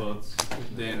have Facebook,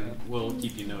 then we'll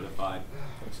keep you notified.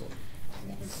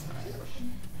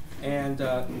 And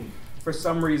for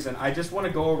some reason, I just want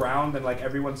to go around and like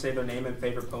everyone say their name and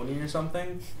favorite pony or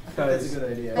something. That's a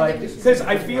good idea. Like, because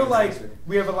I feel like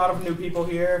we have a lot of new people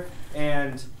here,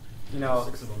 and you know,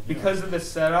 because of this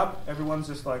setup, everyone's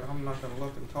just like, I'm not going to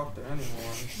look and talk to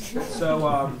anyone. So,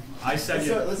 I said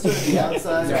let's start at the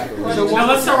outside. So now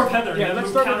let's start with Heather. Yeah, let's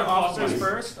start with the officers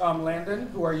first. Landon,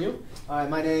 who are you? All right,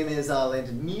 my name is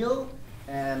Landon Meal,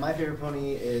 and my favorite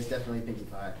pony is definitely Pinkie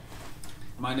Pie.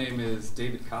 My name is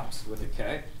David Cops with a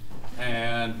K,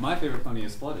 and my favorite pony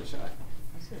is Fluttershy.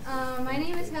 My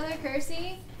name is Heather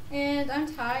Kersey, and I'm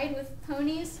tied with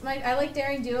ponies. I like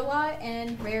Daring Do a lot,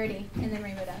 and Rarity, and then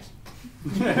Rainbow Dash.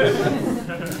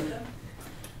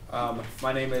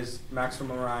 My name is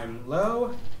Maximum Rhyme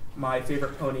Low. My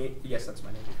favorite pony, yes, that's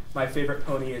my name. My favorite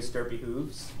pony is Derpy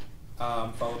Hooves,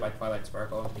 followed by Twilight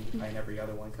Sparkle and Pinkie Pie and every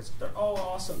other one because they're all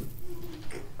awesome.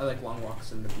 I like long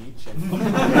walks in the beach. And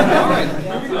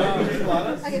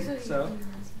So,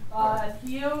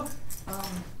 Theo,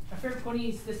 my favorite pony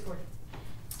is Discord.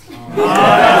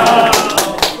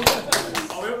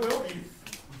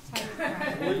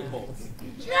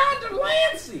 John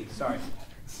Delancey! Sorry.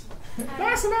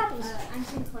 Boston Apples. I'm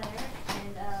Sinclair,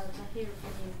 and my favorite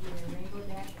pony is either Rainbow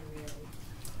Dash or Rarity.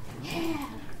 Yeah.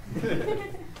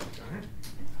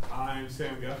 I'm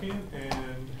Sam Guffian,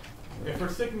 and if we're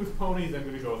sticking with ponies, I'm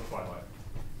going to go with Twilight.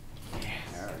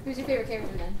 Who's your favorite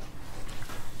character then?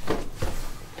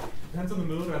 Depends on the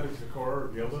mood, either Sakura or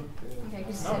Gilda. Okay,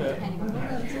 because you said depending on the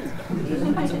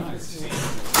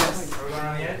We're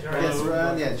on the edge? Yes, we're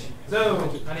on the edge. So,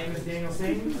 my name is Daniel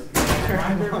Sings, and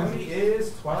my favorite movie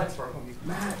is Twilight Sparkle.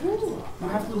 Matt, I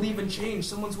have to leave and change.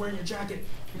 Someone's wearing your jacket.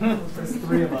 There's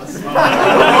three of us.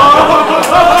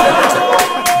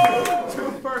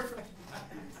 Too perfect.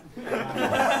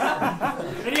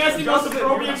 And he actually got the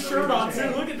Promethean shirt on too.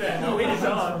 Look at that. No, it is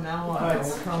on. From now on,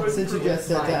 Alright, since you just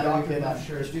sat down, you can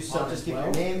introduce yourself. Just give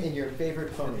your name and your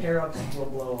favorite pony. Pair ups will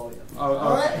blow all of them.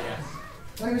 Alright.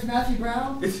 My name is Matthew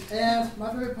Brown, and my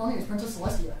favorite pony is Princess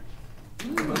Celestia.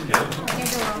 Can't go wrong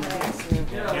there.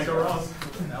 Can't go wrong.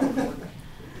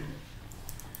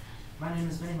 My name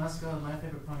is Vinny Musco, and my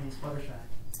favorite pony is Fluttershy.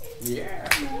 Yeah.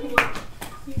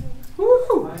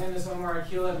 My name is Omar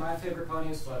Aquila, and my favorite pony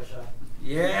is Fluttershy.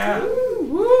 Yeah.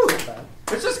 Woo.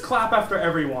 Let's just clap after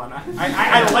everyone.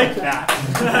 I like that.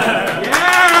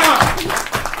 Yeah.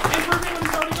 And for everyone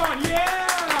who's already gone. Yeah.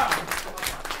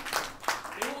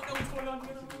 They won't know what's going on in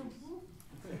the other room.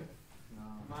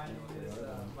 My name is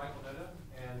Michael Netta,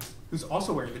 and Who's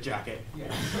also wearing the jacket. yeah.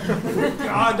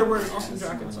 God, they're wearing awesome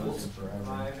jackets.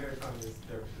 My favorite pony is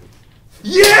Derpy.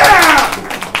 Yeah!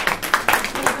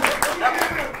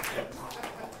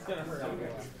 It's gonna hurt.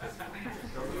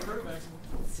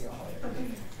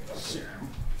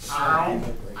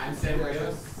 I'm Sam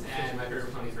Rios, and my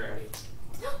favorite pony is Rarity.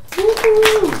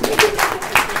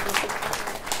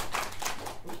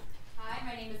 Hi,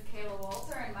 my name is Kayla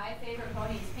Walter, and my favorite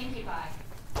pony is Pinkie Pie.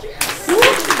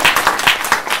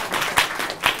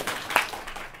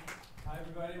 Hi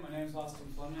everybody, my name is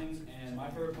Austin Flemings, and my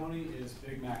favorite pony is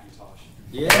Big Macintosh.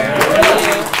 Yeah.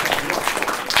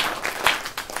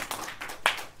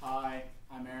 Hi,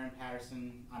 I'm Aaron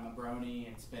Patterson. I'm a brony.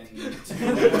 It's been 2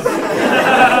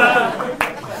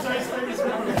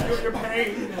 Your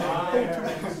pain.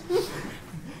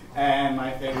 And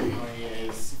my favorite pony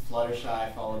is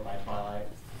Fluttershy, followed by Twilight.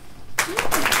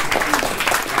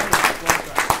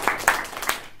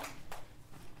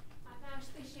 I'm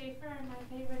Ashley Schaefer, and my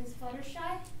favorite is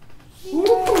Fluttershy.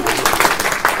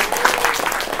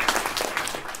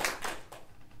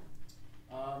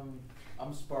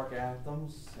 I'm Spark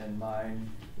Anthems, and mine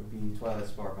would be Twilight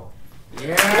Sparkle.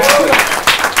 Yeah.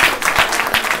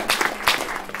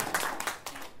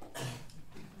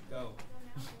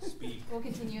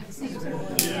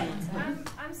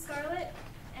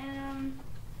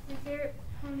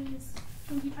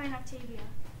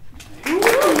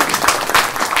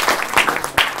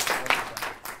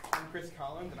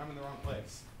 Collins, and I'm in the wrong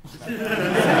place.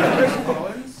 Chris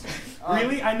Collins?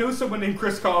 Really? I know someone named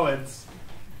Chris Collins.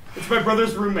 It's my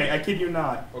brother's roommate. I kid you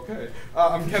not. Okay.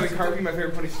 I'm Kevin Carvey. My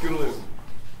favorite pony is Scootaloo.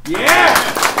 Yeah!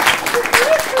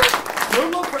 No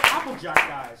love for Applejack,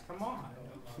 guys. Come on.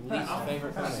 Least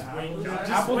favorite pony.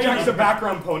 Applejack's a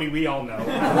background pony. We all know.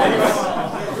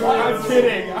 I'm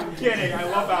kidding. I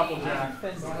love Applejack.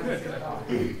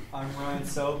 I'm Ryan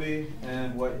Selby,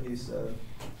 and what he said.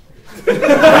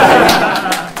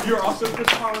 You're also Chris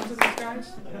Collins to these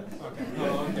guys? Okay.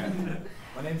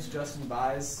 My name's Justin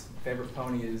Baez. Favorite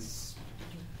pony is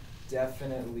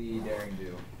definitely Daring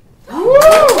Do.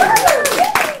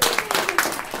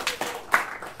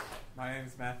 My name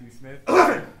is Matthew Smith.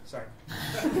 Sorry.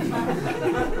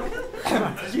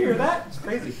 Did you hear that? It's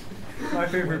crazy. My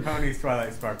favorite pony is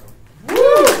Twilight Sparkle.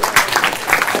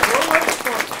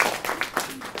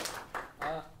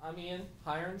 I'm Ian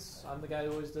Hirons. I'm the guy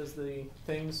who always does the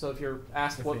things. So if you're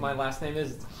asked what my last name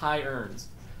is, it's High Earns.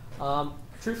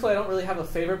 Truthfully, I don't really have a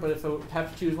favorite, but if I would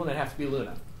have to choose one, it'd have to be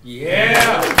Luna.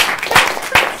 Yeah!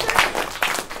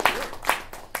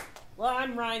 Well,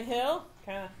 I'm Ryan Hill,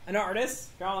 kind of an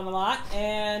artist, drawing a lot,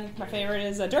 and my favorite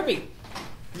is Derpy.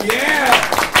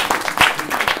 Yeah!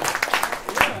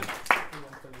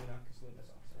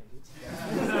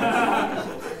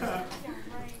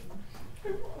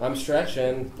 I'm Stretch,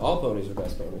 and all ponies are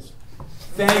best ponies.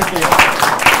 Thank you.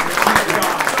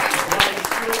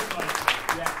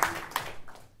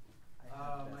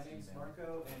 My name's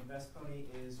Marco, and best pony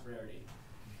is Rarity.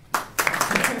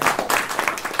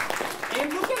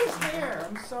 And look at his hair.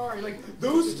 I'm sorry. Like,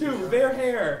 those two, their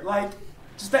hair, like,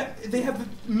 just that, they have the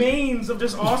manes of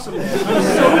just awesomeness. I'm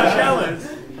so jealous.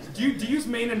 Do you use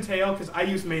mane and tail? Because I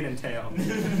use mane and tail.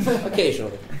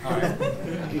 Occasionally. All right.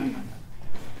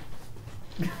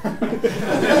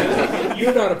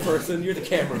 You're not a person, you're the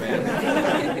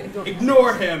cameraman.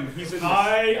 Ignore him. He's in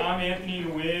Hi, I'm Anthony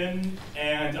Nguyen,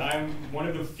 and I'm one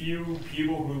of the few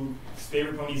people whose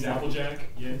favorite pony is Applejack.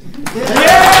 Yeah!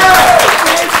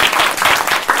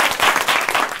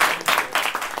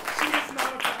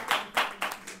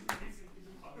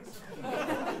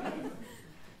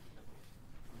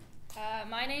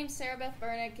 My name's Sarah Beth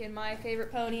Burnick, and my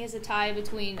favorite pony is a tie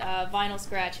between Vinyl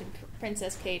Scratch and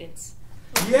Princess Cadence.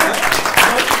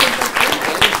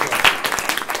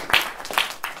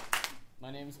 My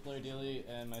name is Blair Dealey,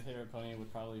 and my favorite pony would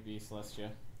probably be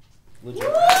Celestia. Legit.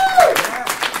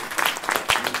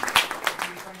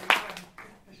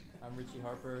 I'm Richie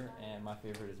Harper, and my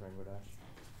favorite is Rainbow Dash.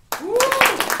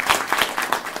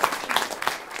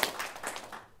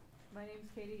 My name's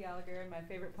Katie Gallagher, and my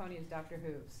favorite pony is Dr.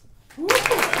 Hooves.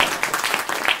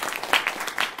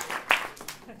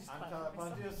 I'm Tyler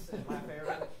Pontius, and my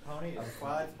favorite pony is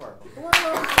Twilight Sparkle.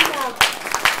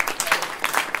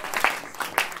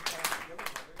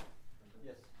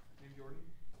 Yes. Name Jordan?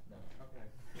 No. Okay.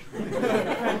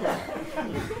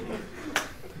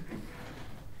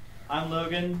 I'm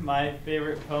Logan. My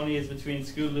favorite pony is between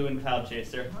Scootaloo and Cloud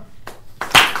Chaser.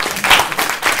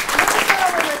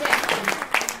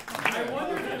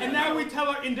 And now we tell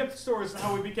our in-depth stories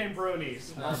how we became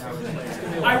Bronies.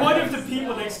 I wonder if the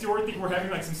people next door think we're having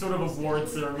like some sort of award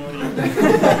ceremony.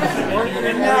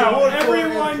 And now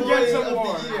everyone gets an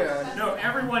award. No,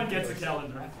 everyone gets a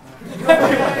calendar.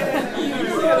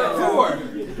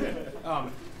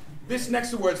 This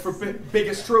next award's for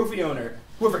biggest trophy owner.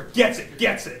 Whoever gets it,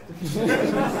 gets it. I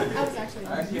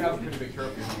actually have a pretty big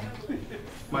trophy.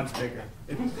 Mine's bigger.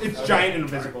 It's giant and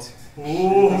invisible.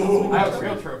 Ooh. I have a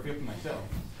real trophy for myself.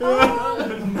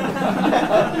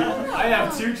 I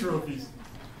have 2 trophies.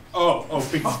 Oh,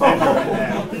 big spender right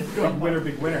now.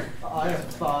 Big winner. I have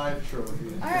 5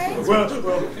 trophies. All right. Well,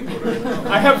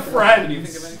 I have friends. Can you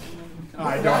think of anything?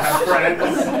 I don't have friends.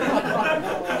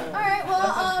 All right. Well,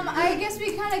 I guess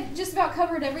we kind of just about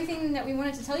covered everything that we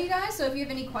wanted to tell you guys. So if you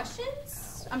have any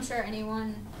questions, I'm sure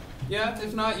anyone. Yeah,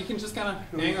 if not, you can just kind of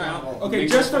hang around. Okay,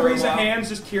 just to raise a hand,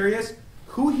 just curious,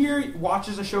 who here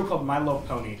watches a show called My Little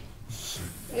Pony?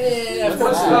 Yeah, of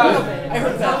course. I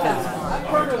heard about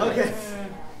that. Okay.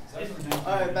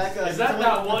 All right, back up. Is that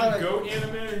one goat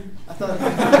anime? I thought.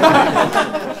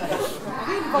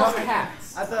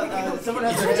 Cats. I thought someone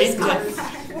had their hand raised.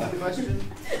 Question.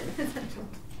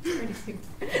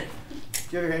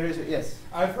 Do you have your hand raised? Yes.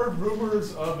 I've heard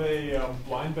rumors of a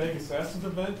blindbag assassins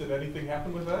event. Did anything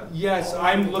happen with that? Yes,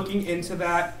 I'm looking into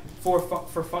that for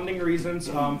funding reasons.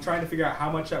 Trying to figure out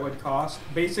how much that would cost.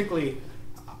 Basically,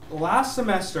 last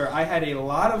semester I had a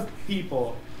lot of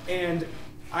people, and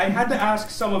I had to ask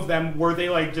some of them, were they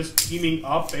like just teaming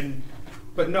up?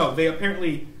 But no, they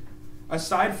apparently,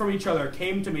 aside from each other,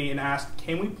 came to me and asked,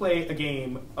 can we play a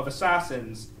game of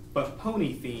assassins but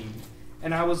pony themed.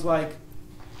 And I was like,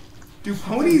 do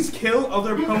ponies kill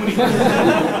other ponies?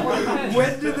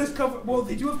 When did this come from? Well,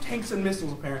 they do have tanks and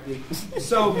missiles, apparently.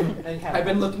 So I've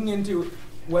been looking into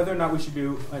whether or not we should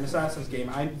do an Assassin's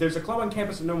game. There's a club on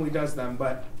campus that normally does them,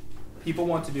 but people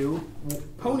want to do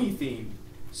pony theme.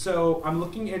 So I'm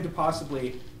looking into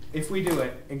possibly, if we do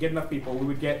it and get enough people, we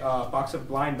would get a box of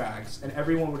blind bags, and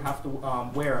everyone would have to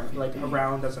wear them like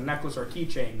around as a necklace or a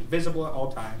keychain, visible at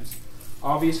all times.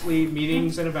 Obviously,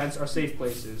 meetings and events are safe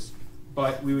places,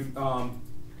 but we would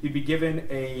you'd be given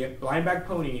a blind bag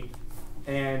pony,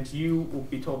 and you will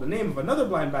be told the name of another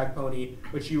blind bag pony,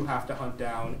 which you have to hunt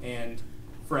down and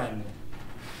friend.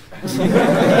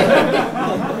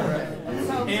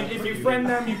 And if you friend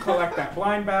them, you collect that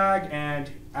blind bag,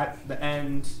 and at the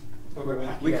end,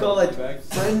 we call it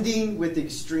friending with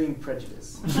extreme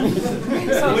prejudice. So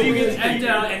what do you get?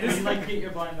 And this like get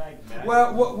your blind bag back?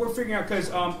 Well, what we're figuring out,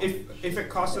 because if it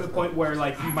costs to the point where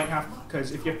like you might have,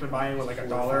 because if you have to buy it with like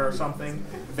 $1 or something,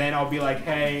 then I'll be like,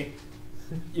 hey,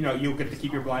 you'll get to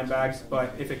keep your blind bags.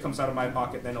 But if it comes out of my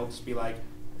pocket, then it'll just be like,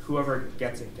 whoever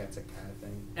gets it kind of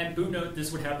thing. And boot note,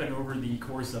 this would happen over the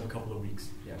course of a couple of weeks.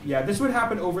 Yeah, this would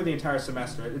happen over the entire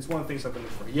semester. It's one of the things I've been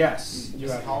looking for. Yes. You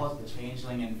just call it the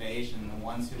changeling invasion. The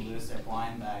ones who lose their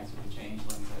blind bags are the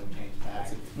changelings that have changed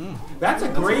bags. That's a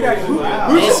great idea. Wow.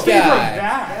 Who's This guy.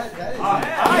 that?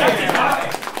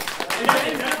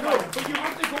 But you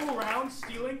have to go around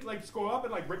stealing, like go up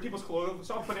and like rip people's clothes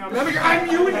off, putting on. I'm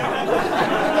you now.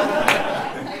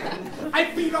 I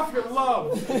feed off your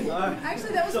love.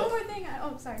 Actually, that was one more thing.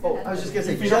 Sorry. Oh, I was just gonna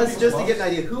say, just to get an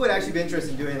idea, who would actually be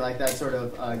interested in doing like that sort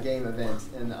of game event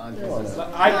on campus?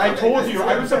 I told you,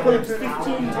 I was approached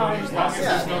 15 times last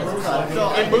semester,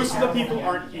 and most of the people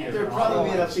aren't here. There would probably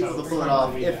be enough people to pull it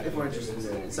off if we're interested in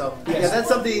doing it. So yeah, that's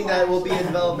something that will be in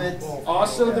development.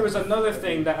 Also, there was another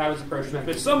thing that I was approached with.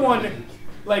 If someone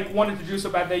like wanted to do so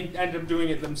bad, they ended up doing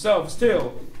it themselves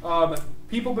too.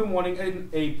 People have been wanting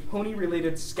a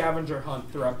pony-related scavenger hunt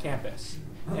throughout campus.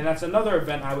 And that's another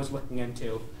event I was looking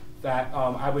into, that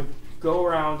I would go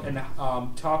around and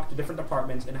talk to different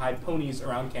departments and hide ponies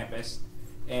around campus,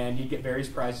 and you'd get various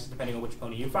prizes depending on which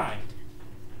pony you find.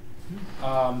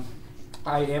 I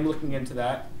am looking into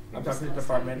that. I'm talking to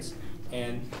departments,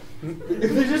 and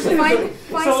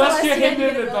Celestia hidden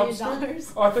in the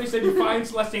dumpster. Oh, I thought you said you find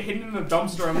Celestia hidden in the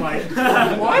dumpster. I'm like,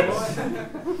 what?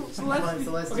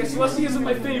 Celestia. Okay, Celestia isn't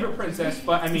my favorite princess,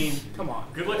 but I mean, come on.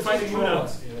 Good luck finding who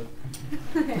else. You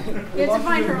have to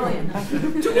find her land.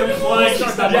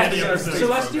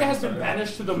 Celestia has been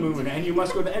banished to the moon, and you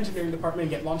must go to the engineering department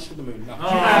and get launched to the moon. No.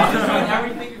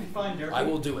 Everything you find Derpy. I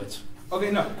will do it. Okay,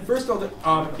 no. First of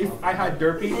all, if I had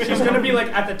Derpy, she's gonna be like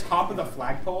at the top of the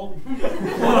flagpole,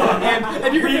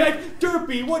 and you're gonna be like,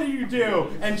 Derpy, what do you do?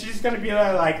 And she's gonna be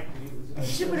like. You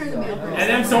should put her in the mail. And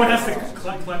then someone has to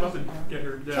climb up and get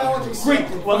her down. Great.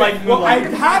 Well, I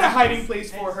had a hiding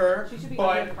place for her,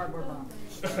 but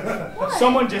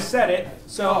someone just said it,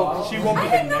 so she won't be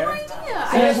in there. I had no idea.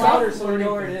 Say it louder so we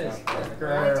know where it is. I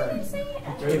didn't say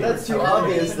it. That's too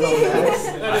obvious, though.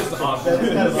 That is obvious.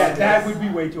 Yeah, that would be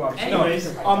way too obvious. Anyways.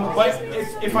 No, but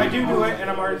if I do it, and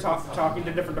I'm already talking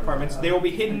to different departments, they will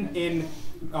be hidden in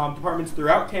departments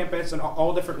throughout campus and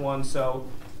all different ones. So,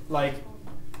 like,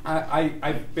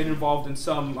 I've been involved in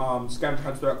some scavenger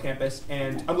hunts throughout campus,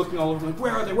 and I'm looking all over, like,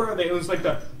 where are they? Where are they? It was like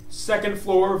the second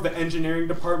floor of the engineering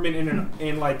department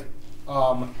in like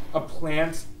a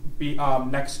plant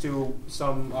next to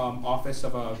some office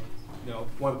of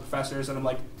one of the professors, and I'm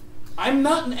like, I'm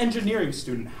not an engineering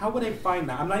student. How would I find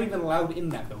that? I'm not even allowed in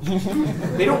that building.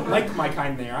 They don't like my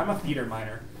kind there. I'm a theater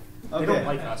minor. They don't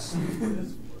like us. We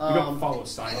don't follow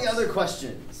science. Any other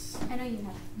questions? I know you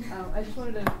have. I just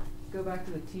wanted to go back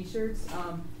to the t-shirts.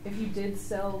 If you did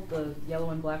sell the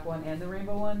yellow and black one and the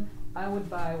rainbow one, I would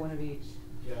buy one of each.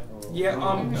 Yeah,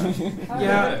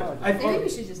 Maybe we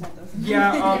should just have those.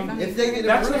 Yeah, if they get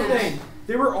that's the approved. thing.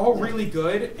 They were all really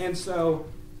good, and so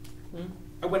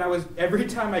when every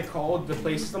time I called the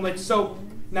place, I'm like, so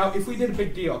now if we did a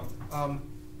big deal,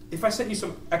 if I sent you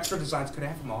some extra designs, could I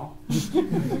have them all?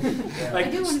 I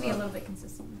do want to be a little bit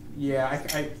consistent. Yeah,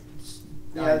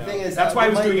 Yeah, the thing is, that's why I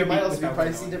was doing there it might also be without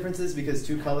pricing differences because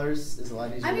 2 colors is a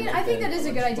lot easier. I mean, to I think make that is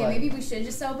a good than idea. one, Maybe we should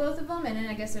just sell both of them, and then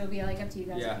I guess it would be like up to you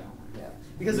guys. Yeah. If you don't want. Yeah,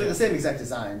 because they're the same exact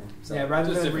design. So. Yeah, rather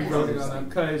Just than different rewrote it colors. on them,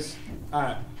 because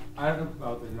I don't know.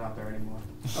 Oh, they're not there anymore.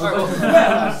 All right,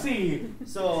 Well, see.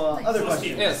 So, other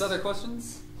questions? Yes, other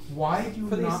questions? Why do you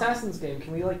For the not... Assassin's game,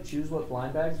 can we like choose what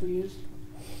blind bags we use?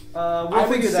 We'll I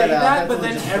would figure say that out. that, That's but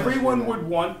then legit everyone question. would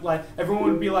want, like,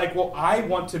 everyone would be like, well, I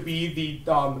want to be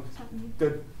the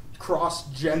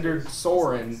cross-gendered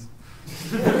Soren.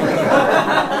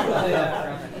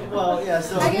 Well, yeah.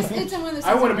 So I guess it's one of those.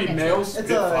 I want to things be that male gets It's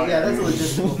yeah, that's a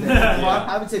logistical thing.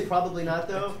 I would say probably not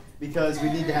though, because we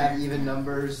need to have even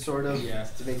numbers, sort of,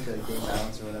 to make the game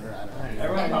balance or whatever. I don't know.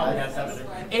 Everyone probably has to have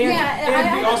it.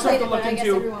 And we also have to look I guess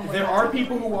into. everyone would There have are to.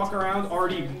 people who walk around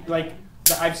already like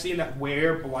that I've seen that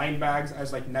wear blind bags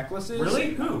as like necklaces.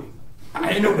 Really? Who?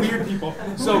 I know weird people.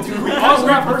 So we also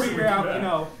have to figure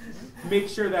out, make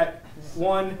sure that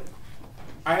one.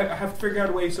 I have to figure out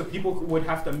a way so people would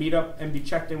have to meet up and be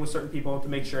checked in with certain people to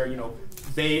make sure,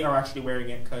 they are actually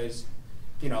wearing it because,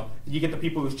 you get the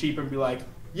people who's cheap and be like,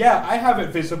 yeah, I have it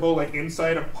visible, like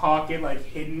inside a pocket, like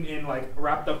hidden in like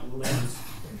wrapped up limbs.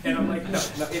 And I'm like, no,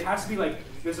 it has to be like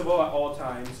visible at all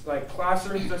times. Like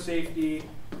classrooms are safety,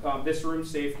 this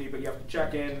room's safety, but you have to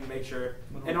check in and make sure.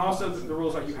 And also the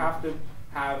rules are you have to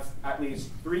have at least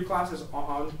 3 classes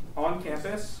on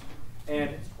campus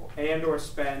and or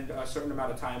spend a certain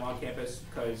amount of time on campus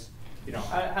because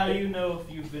How do you know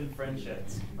if you've been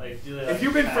friendshipped? Like, do they, if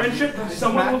you've been friendship,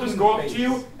 someone will just go up to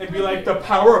you and be like, the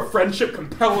power of friendship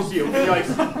compels you. And you're like,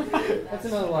 That's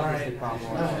another logistic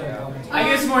problem. I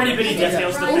guess more itty bitty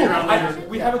details to figure out later.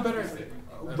 We have a better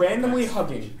randomly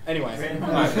hugging. Anyway.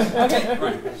 Okay.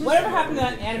 Whatever happened to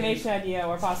that animation idea,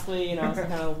 or possibly some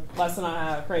kind of lesson on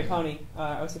how to create pony,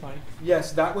 OC pony?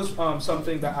 Yes, that was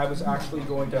something that I was actually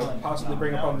going to possibly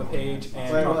bring up on the page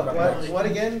and Wait, talk about. what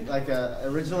again? Like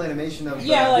original animation of?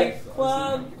 Yeah, like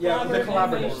club. Yeah, the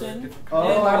collaborative. Animation.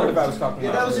 Collaborative I was talking about.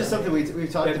 Yeah, that was just something we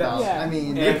talked about. Yeah. I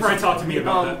mean, They probably talked to me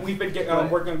about that. We've been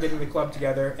working on getting the club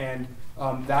together, and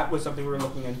that was something we were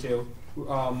looking into.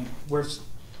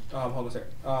 Hold on a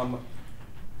second.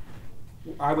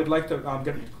 I would like to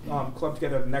get club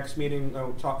together at the next meeting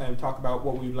and talk about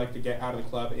what we would like to get out of the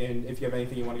club. And if you have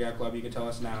anything you want to get out of the club, you can tell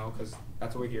us now because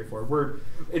that's what we're here for.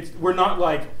 We're not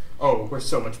like, oh, we're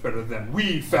so much better than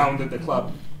we founded the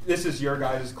club. This is your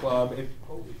guys' club.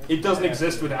 It doesn't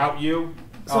exist without you.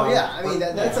 So yeah, I mean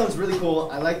that sounds really cool.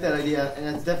 I like that idea, and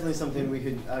that's definitely something we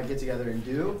could get together and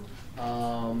do.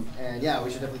 And yeah, we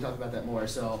should definitely talk about that more.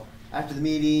 So after the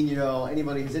meeting,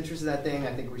 anybody who's interested in that thing,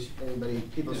 I think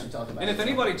people should talk about it. And if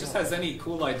anybody just has any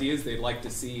cool ideas they'd like to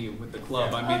see with the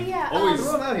club, I mean, always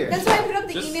throw them out here. That's why I put up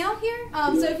the email here.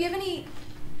 So if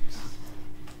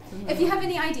you have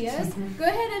any ideas, go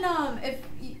ahead and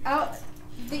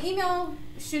the email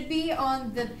should be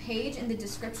on the page in the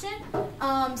description.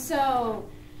 So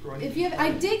if you have,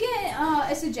 I did get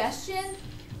a suggestion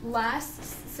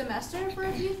last semester for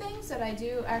a few things that I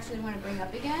do actually want to bring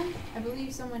up again. I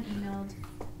believe someone emailed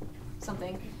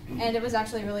something, and it was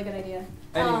actually a really good idea.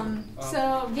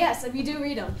 So yes, we do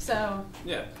read them. So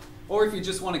yeah. Or if you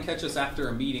just want to catch us after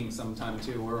a meeting sometime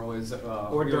too, we're always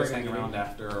hang around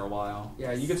after a while.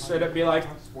 Yeah, you could straight up be like,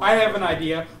 I have an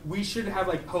idea. We should have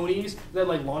like ponies that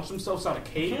like launch themselves out of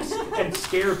cakes and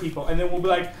scare people, and then we'll be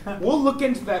like, we'll look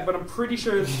into that. But I'm pretty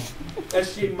sure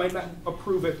SGA might not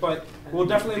approve it, but we'll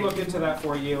definitely look into that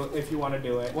for you if you want to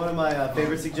do it. One of my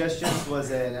favorite suggestions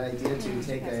was an idea to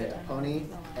take a pony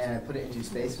and put it into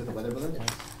space with a weather balloon.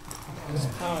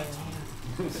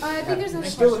 I think there's another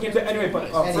Still question. looking into anyway,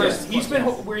 but first, he's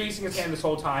been raising his hand this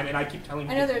whole time, and I keep telling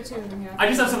him. I know there are 2 of them here. I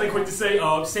just have something quick to say.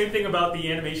 Same thing about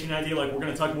the animation idea. Like, we're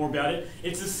going to talk more about it.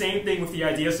 It's the same thing with the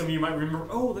idea. Some of you might remember.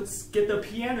 Oh, let's get the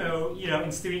piano,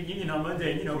 in student union on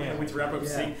Monday. Can't wait to wrap up the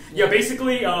scene. Yeah,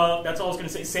 basically, that's all I was going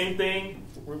to say. Same thing.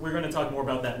 We're going to talk more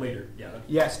about that later. Yeah.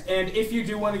 Yes, and if you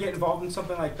do want to get involved in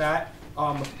something like that.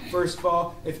 First of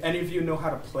all, if any of you know how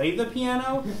to play the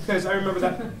piano, because I remember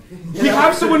that we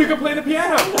have someone who can play the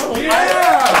piano.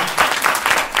 Yeah.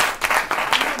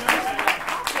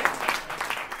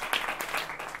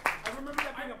 I remember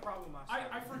that being a problem last time.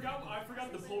 I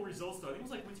forgot the poll results though. I think it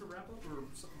was like winter wrap up or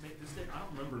make this day. I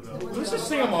don't remember though. Let's just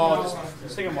sing them all.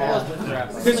 Just sing them all.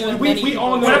 Because we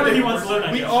all know whatever he wants to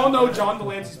learn. We all know John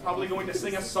Delancey's probably going to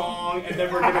sing a song, and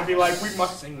then we're going to be like, we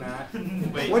must sing that.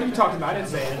 Wait. What are you talking about? I didn't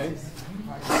say anything.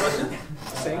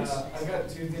 Sings? I've got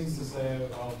 2 things to say.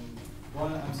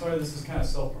 One, I'm sorry this is kind of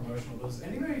self-promotional, but does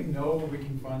anybody know where we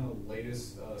can find the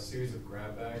latest series of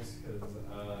grab bags? Because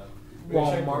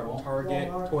Walmart, Target,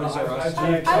 Toys R Us.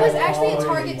 I was actually at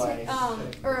Target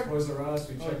Toys R Us.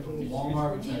 We checked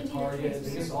Walmart. We checked Target.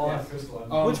 They just all have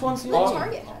crystal. Which one's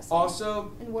Target has?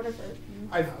 Also, in Waterford.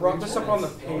 I've brought this up on the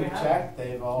page. Checked.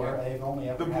 They've only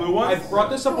ever the blue one. I've brought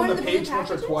this up on the page once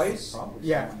or twice.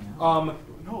 Yeah.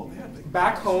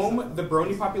 Back home, the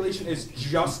Brony population is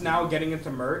just now getting into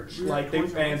merch.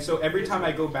 And so every time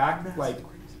I go back,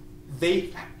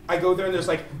 I go there and there's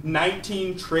like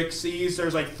 19 Trixies.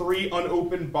 There's like 3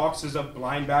 unopened boxes of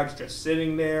blind bags just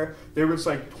sitting there. There was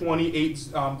like 28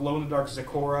 glow-in-the-dark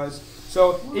Zakoras.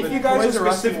 So if you guys are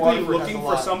specifically looking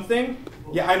for something,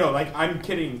 yeah, I know. Like I'm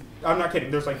kidding. I'm not kidding.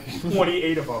 There's like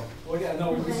 28 of them. Well, yeah,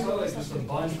 no, we saw like just a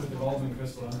bunch with the Golden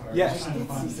Crystal Empire. Yes. Kind of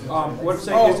fun. What I'm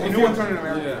saying is, a if new you one turning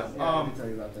America. Yeah, I can tell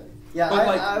you about that. Yeah, but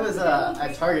like, I was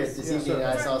at Target this evening and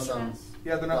I saw some.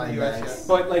 Yeah, they're not in the US yet.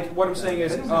 But like what I'm saying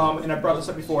is, and I brought this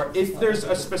up before, if there's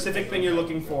a specific thing you're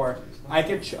looking for, I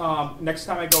could next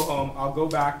time I go home, I'll go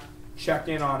back, check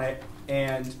in on it,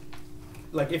 and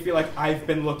like if you're like I've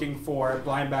been looking for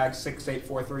blind bag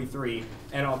 68433,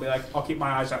 and I'll be like I'll keep my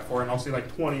eyes out for it, and I'll see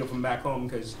like 20 of them back home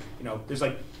because there's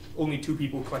like only 2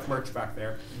 people who collect merch back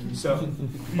there. So,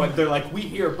 but they're like we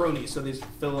here at Bronies, so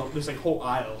there's like a whole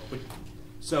aisle.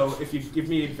 So if you give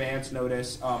me advance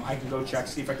notice, I can go check,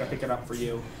 see if I can pick it up for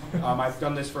you. I've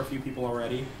done this for a few people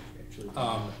already,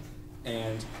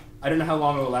 and I don't know how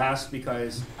long it'll last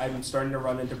because I'm starting to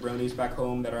run into Bronies back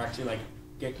home that are actually like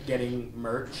getting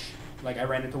merch. Like I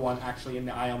ran into one actually in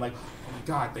the aisle. I'm like, oh my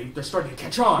god, they're starting to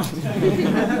catch on.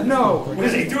 No, what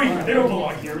is he doing? They don't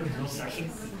belong here in the real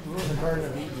section.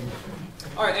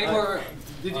 All right, any more?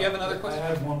 Did you have another question? I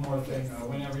had one more thing.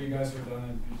 Whenever you guys are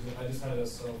done, I just had a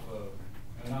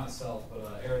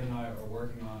Aaron and I are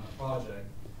working on a project,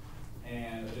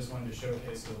 and I just wanted to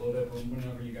showcase it a little bit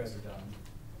whenever you guys are done.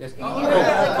 Yes.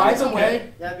 By the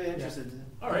way, yeah, I'd be interested.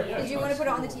 All right, yeah. Did you want to put it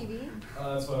on the TV?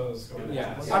 That's what I was going to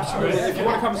Yeah, absolutely. If you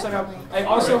want to come sign up, I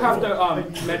also have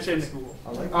to mention.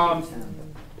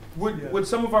 Would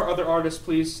some of our other artists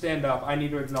please stand up? I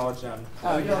need to acknowledge them.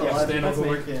 Yeah, stand up.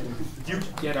 You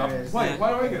get up. Wait, why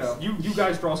do I get up? You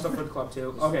guys draw stuff for the club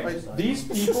too. Okay, these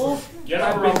people get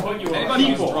up. I'll put you up. Anybody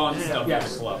who's drawn stuff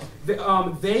yes. for the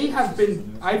club. They have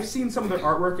been. I've seen some of their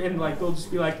artwork, and like they'll just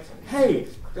be like, "Hey,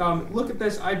 look at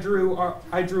this! I drew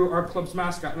our club's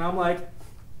mascot," and I'm like,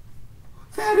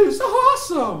 "That is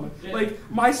awesome!" Yeah. Like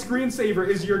my screensaver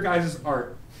is your guys'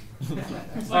 art.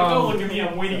 It's like, oh, look at me,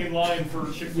 I'm waiting in line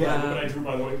for Chick-fil-A, but I drew,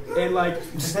 by the way. And like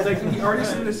the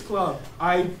artists in this club,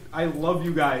 I love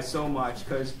you guys so much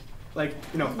because, like,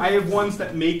 I have ones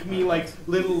that make me like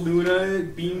little Luna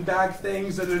beanbag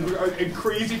things that are a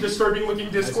crazy, disturbing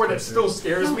looking Discord that still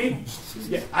scares me.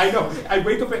 Yeah, I know. I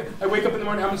wake up in the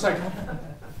morning, I'm just like.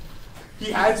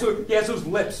 He has those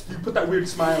lips. You put that weird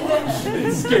smile on.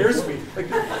 It scares me.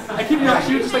 Like I kid you not.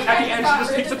 She just like at the end, she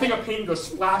just takes a thing of paint and goes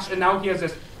splash, and now he has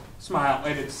this smile,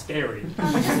 and it's scary.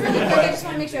 Just really quick, I just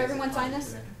want to make sure everyone signed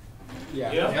this.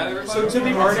 Yeah. So to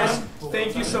the artists,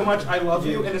 thank you so much. I love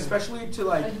you, and especially to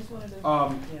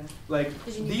like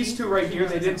these two right here.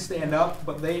 They didn't stand up,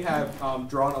 but they have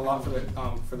drawn a lot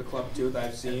for the club too that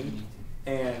I've seen,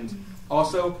 and.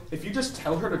 Also, if you just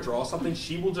tell her to draw something,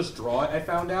 she will just draw it. I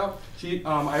found out.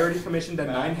 I already commissioned a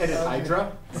 9-headed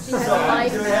Hydra. She has a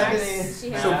life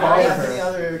So bother her. Any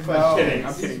other questions?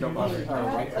 I'm kidding. Don't bother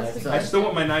her. I still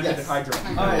want my 9-headed Hydra. Okay,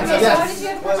 so what did you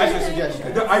have a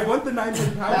suggestion? I want the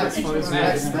 9-headed Hydra.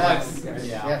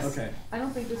 Yes. Okay. I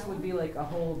don't think this would be like a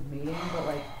whole meeting, but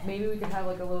like maybe we could have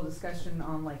like a little discussion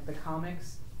on like the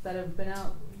comics that have been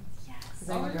out.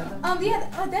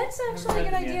 That's actually a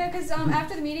good idea because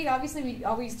after the meeting, obviously we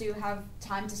always do have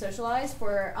time to socialize.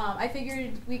 I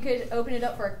figured we could open it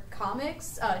up for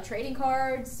comics, trading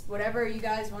cards, whatever you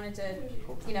guys wanted to,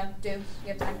 do.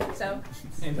 You have time, so.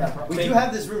 We do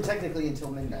have this room technically until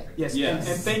midnight. Yes. And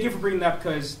thank you for bringing that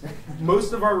because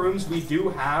most of our rooms we do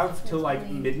have till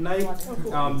like midnight.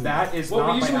 That is well,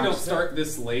 not we usually by don't accident. start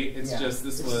this late. It's just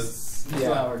this was.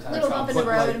 Little bump in the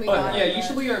road and we got it.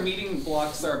 Usually our meeting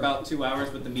blocks are about 2 hours,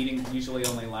 but the meeting usually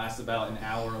only lasts about an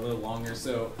hour, a little longer.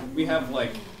 So we have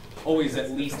like always at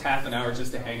least half an hour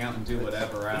just to hang out and do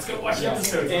whatever. Let's go watch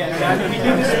episodes. And we do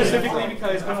this specifically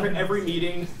because after every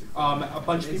meeting, a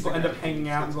bunch of people end up hanging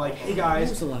out and like, hey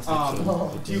guys, do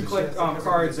you collect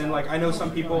cards? And like, I know some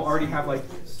people already have like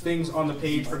things on the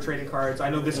page for trading cards.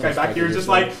 I know this guy back here is just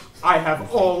like, I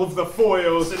have all of the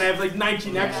foils and I have like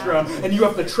 19 extra, and you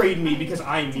have to trade me because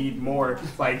I need more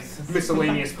like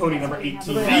miscellaneous pony number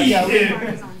 18.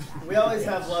 We always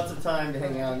have lots of time to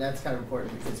hang out, and that's kind of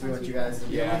important because we want you guys to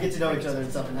get to know each other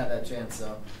and stuff and have that chance.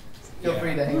 So feel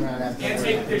free to hang around after. And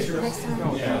take pictures.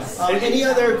 Any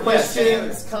other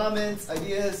questions, comments,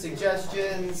 ideas,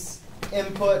 suggestions,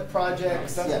 input,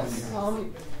 projects? Yes.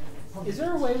 Is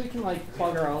there a way we can like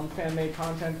plug our own fan-made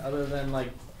content other than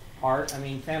like art? I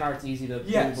mean, fan art's easy to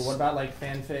do, but what about like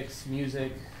fanfics,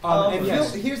 music? And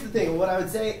yes. Here's the thing. What I would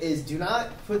say is, do not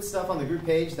put stuff on the group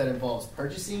page that involves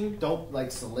purchasing. Don't like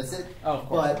solicit. Oh, of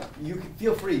course. But you can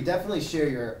feel free. Definitely share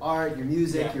your art, your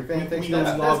music, your fanfics.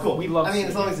 That's cool. We love. I mean,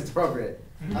 as long as it's appropriate.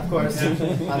 Of course. I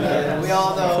mean, we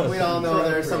all know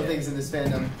there are some things in this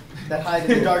fandom that hide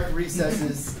in the dark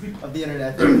recesses of the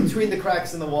internet, between the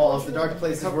cracks in the walls, the dark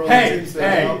places where only dreams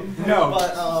fail. No.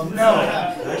 But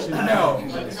no.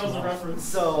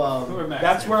 So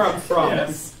that's where I'm from.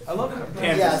 Yes. I love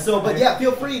it. Yeah. So, but yeah,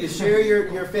 feel free to share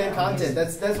your fan content.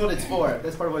 That's what it's for.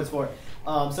 That's part of what it's for.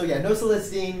 So yeah, no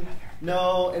soliciting,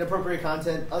 no inappropriate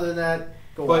content. Other than that.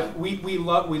 But we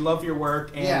love your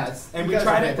work, and and we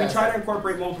try to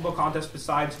incorporate multiple contests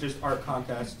besides just art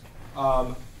contests.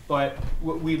 But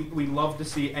we love to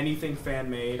see anything fan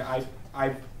made. I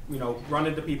run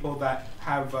into people that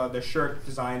have the shirt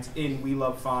designs in We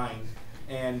Love Fine,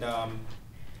 and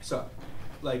so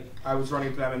like I was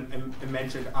running to them and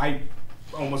mentioned I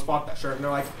almost bought that shirt, and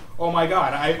they're like, "Oh my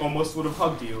god, I almost would have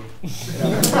hugged you."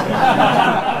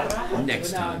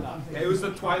 Next time. It was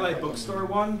the Twilight Bookstore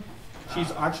one.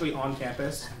 She's actually on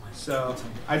campus, so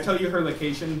I tell you her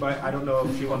location, but I don't know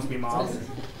if she wants to be mobbed.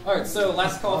 All right, so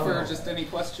last call for just any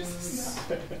questions.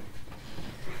 Okay.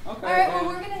 All right, well,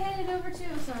 we're going to hand it over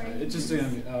to, sorry. It's just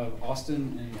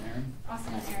Austin and Aaron.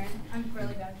 Austin and Aaron. I'm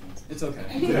really bad at names. It's okay.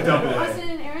 Austin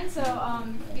and Aaron, so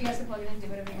you guys can plug it in and do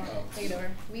whatever you want. Take it over.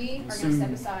 We are going to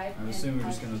step aside. I assume we're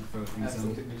just going to throw things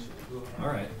in. All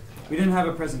right. We didn't have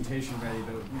a presentation ready,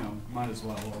 but, might as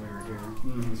well while we were here.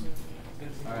 Mm-hmm.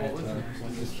 All right.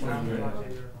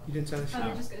 You didn't send us. Oh,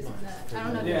 they're just going to send that. I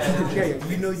don't know. Yeah.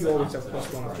 You know you always have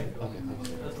 +1. Okay.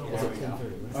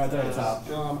 All right, that's up.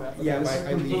 Yeah,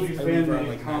 I leave around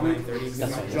like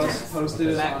 9:30. Just posted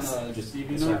it on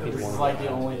DeviantArt. This is like the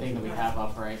only thing that we have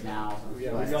up right now.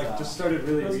 Yeah, we just started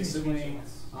really recently.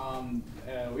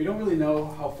 We don't really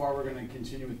know how far we're going to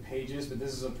continue with pages, but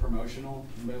this is a promotional,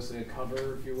 mostly a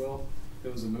cover, if you will.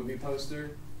 It was a movie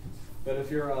poster. But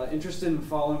if you're interested in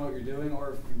following what you're doing,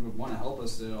 or if you want to help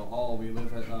us at all, we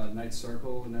live at Night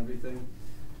Circle and everything.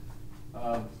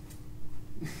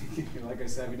 Like I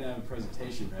said, we didn't have a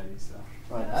presentation ready, so.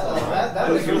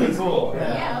 That was really cool.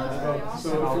 Yeah.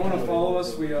 So if you want to follow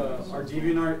us, our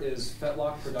DeviantArt is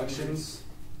Fetlock Productions.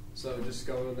 So just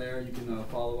go over there. You can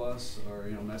follow us, or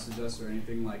message us, or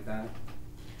anything like that.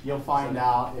 You'll find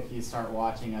out if you start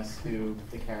watching us who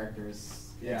the characters.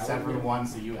 Yeah, except for the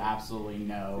ones that you absolutely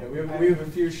know. Yeah, we have a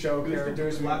few show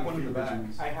characters. Black one in the back.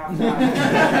 I have to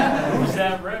ask. Who's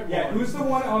that red one? Yeah, who's the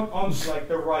one on like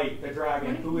the right, the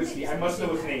dragon? Who is he? I must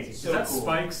know his name. He's so Is that cool.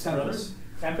 Spike's brother?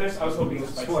 Tempest? I was hoping it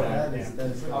was Spike's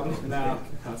dad. No,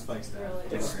 not Spike's dad.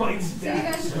 It's Spike's So you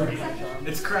dad. guys should take a second.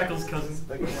 It's Crackle's cousin.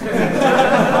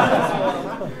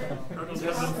 Crackle's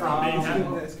cousin from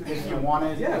Manhattan. If you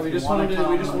wanted, we just wanted to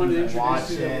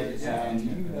watch introduce it,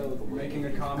 and making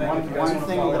a comment. One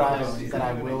thing that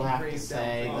I will have to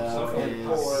say though is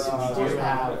we do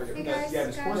have. Hey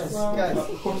guys.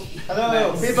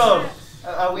 Hello, people.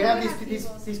 We have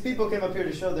these people came up here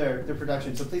to show their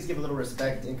production, so please give a little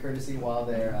respect and courtesy while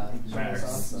they're showing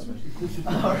us off. So.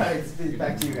 All right,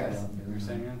 back to you guys.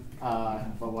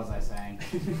 What was I saying?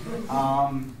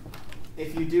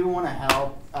 If you do want to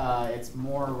help, it's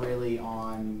more really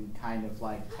on kind of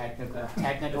like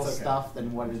technical stuff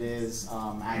than what it is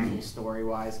actual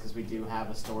story-wise, because we do have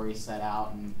a story set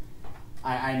out, and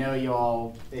I know you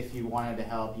all, if you wanted to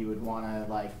help, you would want to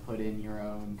like put in your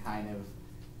own kind of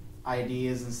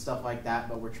ideas and stuff like that,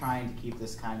 but we're trying to keep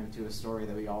this kind of to a story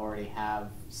that we already have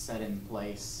set in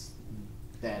place.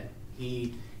 That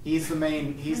he's the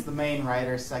main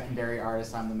writer, secondary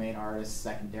artist. I'm the main artist,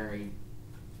 secondary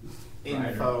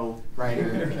info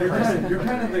writer. You're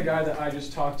kind of the guy that I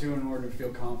just talk to in order to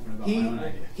feel confident about my own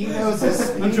idea. He knows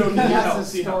this. He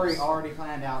has his story already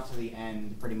planned out to the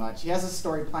end, pretty much. He has his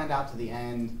story planned out to the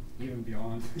end, even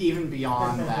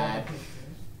beyond that.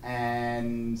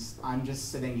 And I'm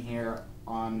just sitting here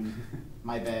on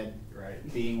my bed,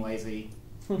 being lazy.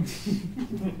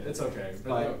 It's okay.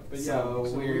 But so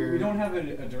we don't have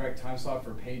a direct time slot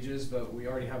for pages, but we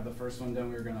already have the first one done.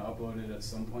 We were going to upload it at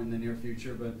some point in the near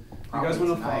future. But if you guys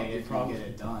want to follow, if you get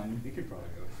it done. You could probably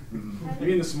go.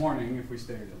 Maybe in this morning if we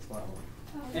stay here till 12.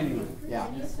 Anyway. Yeah.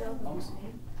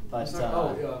 But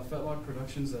Fetlock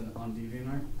Productions on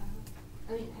DeviantArt.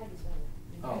 I mean, how do you spell it?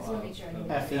 I just want to make sure I know.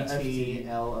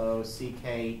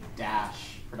 FETLOCK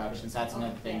Productions. That's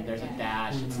another thing. There's a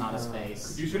dash. It's not a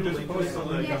space. You should just post the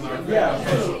link on our.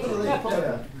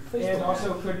 And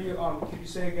also, could you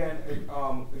say again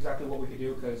exactly what we could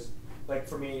do? Because like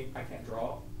for me, I can't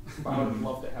draw, but I would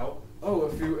love to help. Oh,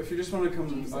 if you just want to come,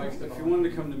 if you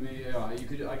wanted to come to me,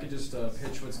 I could just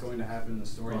pitch what's going to happen in the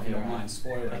story if you don't mind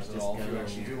spoilers at all. If you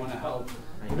actually do want to help,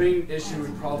 the main issue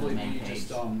would probably be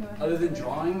just other than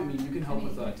drawing. I mean, you can help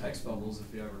with text bubbles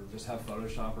if you ever just have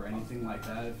Photoshop or anything like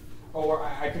that. Or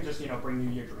I could just, bring you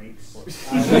your drinks. You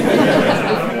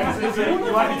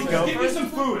want me to go? Give me some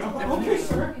food. Okay,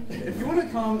 sir. If you want to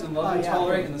come and love and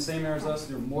tolerate in the same area as us,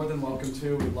 you're more than welcome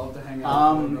to. We'd love to hang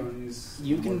out with Bronies.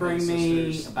 You can bring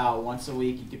me about once a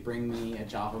week. You could bring me a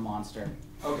Java monster.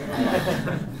 Okay.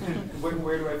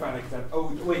 Where do I find it?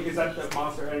 Oh, wait, is that the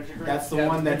Monster Energy drink? That's the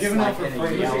one that's given like out for in a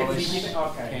free. yellowish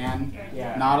can.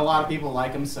 Yeah. Not a lot of people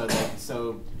like them, so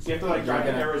you have to drive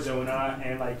to Arizona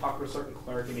and talk to a certain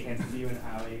clerk and he hands it to you in an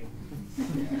alley.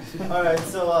 All right.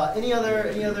 So, any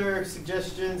other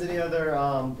suggestions? Any other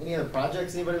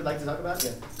projects anybody would like to talk about?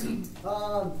 Yeah.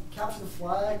 Capture the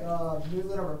Flag, New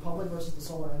Lunar Republic versus the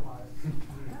Solar Empire.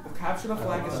 Capture the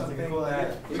Flag is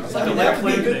something that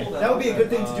would be a good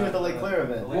thing to do at the Lake Claire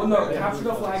event. Well, no, Capture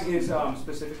the Flag is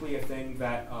specifically a thing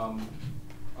that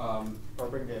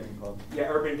Urban Gaming Club. Yeah,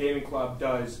 Urban Gaming Club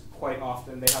does quite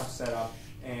often. They have set up,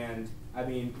 and I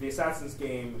mean the Assassins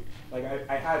game.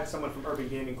 I had someone from Urban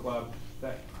Gaming Club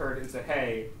that heard and said,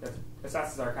 "Hey,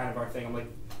 Assassins are kind of our thing." I'm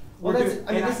like. Well,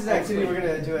 this is activity we're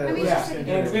going to do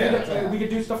it. We could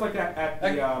do stuff like that at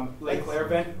the Lake Claire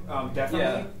event, definitely.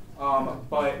 Yeah.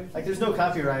 But there's no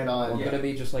copyright on. We're going to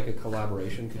be just like a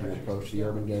collaboration. Could you approach the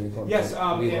Urban Gaming Club? Yes,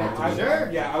 I was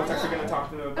actually going to talk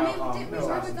to them about. We were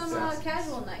with them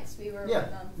casual nights. We were with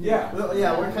them. Yeah. Well,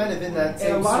 yeah, we're kind of in that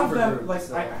same. And a lot of them, group,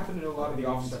 I happen to know a lot of the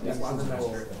officers at this last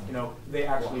semester. They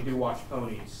actually do watch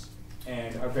Ponies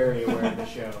and are very aware of the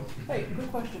show. Hey,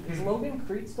 quick question: is Logan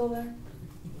Creed still there?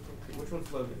 Which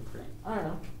one's Logan Creed? I don't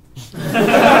know.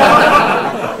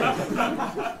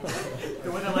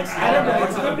 The one that likes I don't know.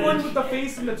 It's the one with the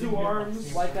face and the two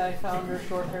arms. White guy founder,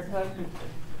 short haircut.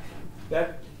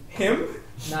 That him?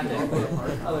 Not him.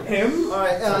 Him? All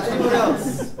right. Anyone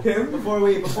else? Him? Before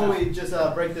we just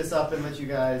break this up and let you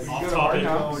guys Off go topic.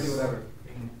 or do whatever.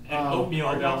 And oatmeal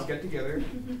Our belt. dogs get together.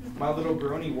 My little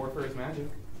brony warfare is magic.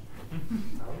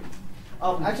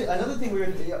 Actually, another thing we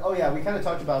kind of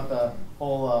talked about the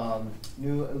whole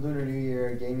Lunar New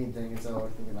Year gaming thing, and so we're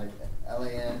thinking like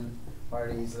LAN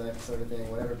parties, that sort of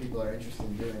thing, whatever people are interested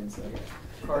in doing. So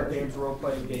Card games,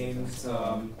 role-playing games,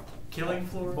 Killing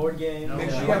Floor? board games.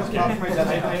 Make sure you have a copy of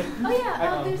my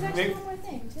There's actually one more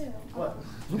thing too. What?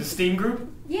 The Steam group?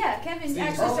 Yeah, Kevin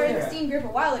actually started the Steam group a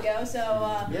while ago,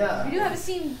 so we do have a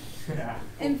Steam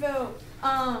info.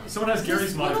 Someone has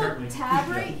Gary's mod little apparently. tab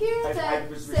right here that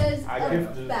says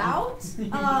about.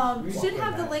 Should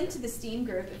have the link to the Steam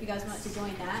group if you guys want to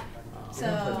join that. So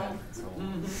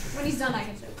when he's done, I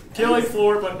can show you. Killing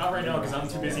Floor, but not right now because I'm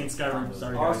too busy in Skyrim.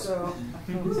 Sorry, guys. Also,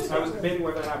 I was debating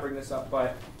whether or not I bring this up,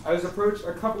 but I was approached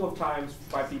a couple of times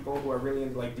by people who are really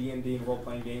into D&D and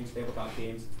role-playing games, tabletop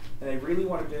games, and they really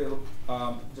want to do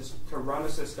just to run a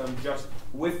system just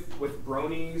with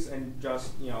Bronies and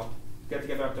just get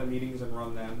together after meetings and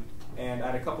run them. And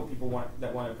I had a couple people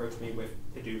that want to approach me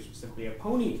to do specifically a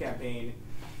pony campaign.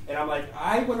 And I'm like,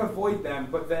 I would avoid them,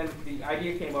 but then the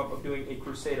idea came up of doing a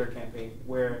Crusader campaign,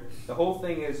 where the whole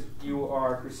thing is you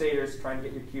are Crusaders trying to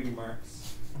get your cutie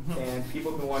marks. And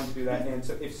people have been wanting to do that, and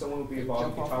so if someone would be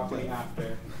involved, you can talk to me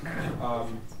after.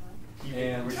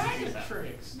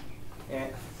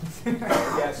 And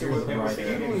yeah, so we're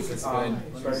thinking starting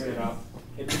it up.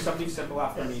 It'd be something simple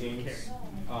after meetings.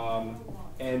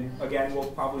 And again, we'll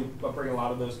probably bring a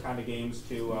lot of those kind of games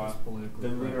to the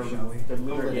Lunar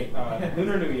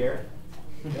New Year.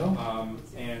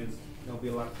 And there'll be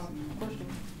a lot of fun. Question.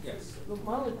 Yes.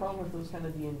 My only problem with those kind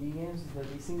of D&D games is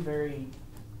that they seem very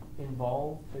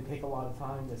involved. They take a lot of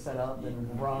time to set up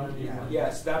and run.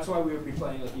 Yes, that's why we would be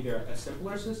playing either a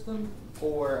simpler system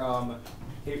or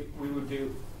if we would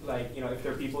do if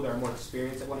there are people that are more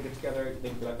experienced that want to get together, they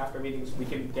can be after meetings we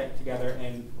can get together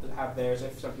and have theirs.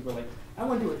 If some people are like, I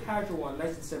want to do a casual one,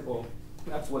 nice and simple.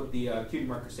 That's what the Cutie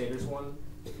Mark Crusaders one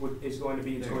is going to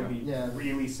be. It's going to be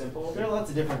really simple. There are lots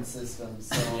of different systems.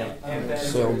 So, and then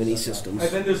so many systems.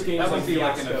 And then there's games that like would be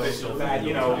like an Fiasco official that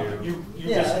you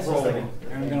just roll.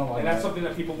 And that's something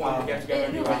that people want to get together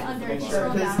and do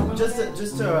after.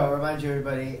 Just to remind you,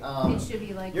 everybody, it should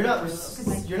be like you're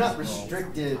not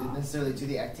restricted necessarily to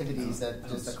the activities that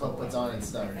just the club puts on and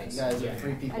stuff. You guys are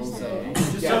free people, so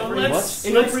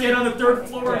let's get on the third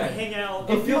floor and hang out.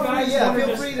 Feel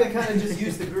free to kind of just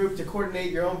use the group to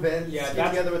coordinate your own events,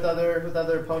 get together with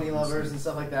other pony lovers and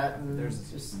stuff like that. And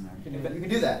you can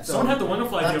do that. So someone had the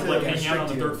wonderful idea of hanging out on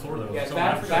the third floor, though. Yeah,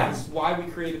 that's why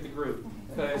we created the group.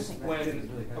 Because when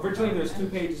originally there was 2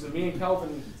 pages, and me and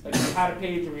Kelvin had a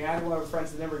page, and we had one of our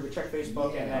friends, and then we would check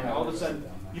Facebook, and then all of a sudden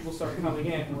people started coming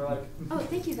in, and we're like, oh,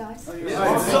 thank you guys. All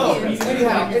right, so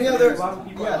anyhow, any other?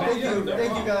 Yeah,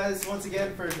 thank you guys once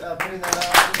again for putting that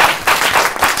out.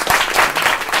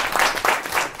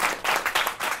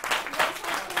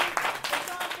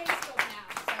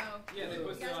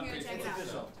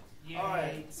 All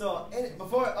right. So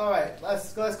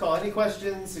last call. Any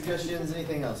questions, suggestions,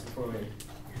 anything else before we?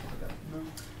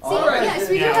 Yes,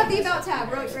 we do have the About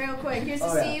tab real quick. Here's the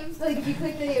Steam. Like if you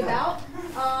click the About,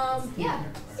 yeah,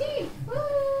 Steam. Woo!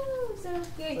 So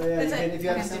yay. That's it. If you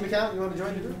have a Steam account, you want to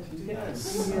join the group?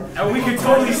 And we could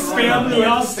totally spam the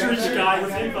ostrich guy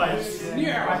with invites.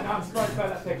 Yeah, I'm surprised by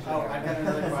that picture. Oh, I've got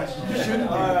another question.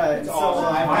 All right.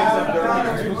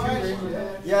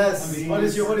 Yes. What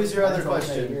is your other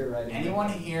question? Anyone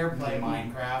here play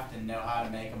Minecraft and know how to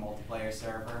make a multiplayer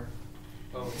server?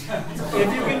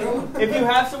 If you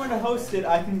have someone to host it,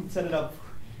 I can set it up.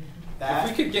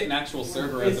 If we could get an actual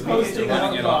server as opposed to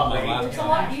running it on my laptop. It's a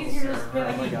lot easier to spend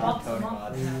a few bucks a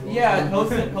month. Yeah,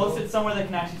 host it somewhere that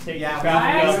can actually take the traffic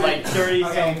out like 30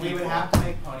 Okay, we would have to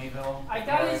make Ponyville. I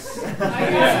got it.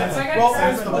 Well,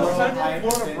 the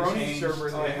central Florida Bronies server,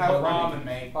 they have ROM and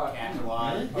make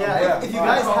Canterlot. Yeah, if you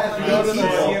guys have 8 people in the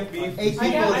group.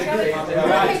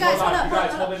 Okay, guys, hold up.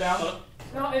 Hold it down.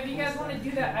 No, if you guys want to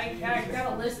do that, I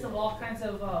got a list of all kinds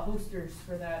of hosters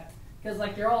for that. Because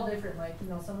like they're all different. Like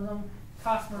some of them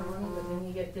cost more money, but then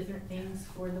you get different things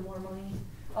for the more money.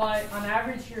 On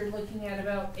average, you're looking at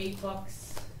about $8,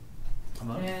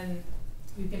 and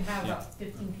you can have about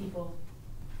 15 people.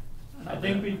 I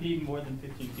think we need more than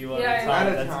 15 people Yeah, at a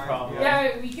time. That's a problem.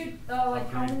 Yeah, we could. Like,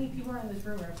 how many people are in this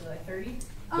room? Roughly, like 30.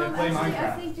 Actually,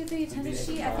 I think did the attendance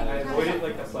sheet. I think we I have avoided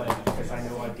like that's like because I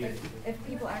know I did. if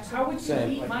people actually. How would you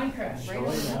beat Minecraft? Right?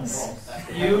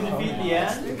 You defeat the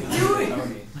end? Do it.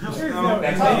 That's not the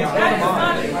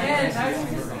end. That's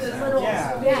just a little.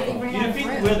 You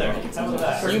defeat Wither. How about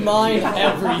that? You mine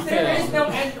everything. There is no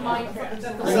end to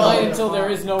Minecraft. You mine until there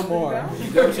is no more.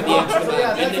 You go to the end of the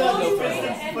map. The only way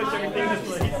to end Minecraft is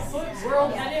to put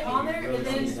world edit on there and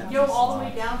then go all the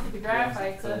way down to the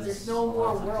graphite so that there's no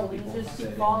more world. You just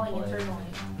keep falling internally.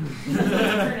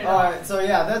 Alright, so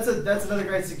yeah, that's another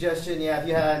great suggestion. Yeah, if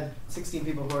you had 16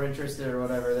 people who are interested or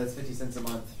whatever, that's 50 cents a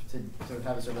month to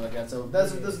have a server like that. So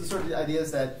those are the sort of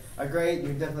ideas that are great. You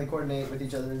can definitely coordinate with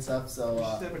each other and stuff. So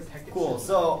cool.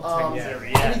 So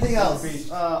anything else?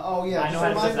 Just a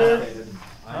reminder.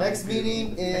 Next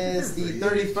meeting is the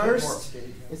 31st.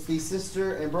 It's the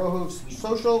Sister and Brohood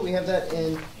Social. We have that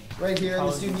right here in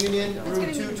the Student Union,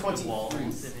 room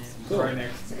 223. Right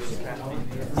next.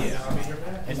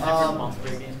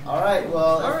 All right.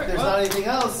 Well, if there's not anything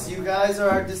else, you guys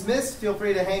are dismissed. Feel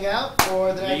free to hang out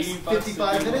for the next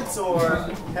 55 minutes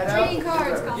or head out. Trading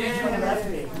cards.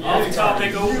 Off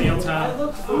topic, oatmeal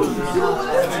time.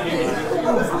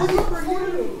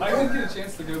 I didn't get a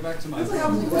chance to go back to my. Yeah,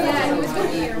 he was going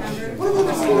to be here, remember?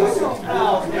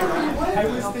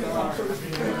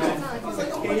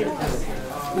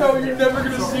 No, you're never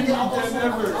gonna see me again,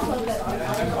 ever.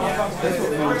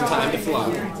 Time to fly.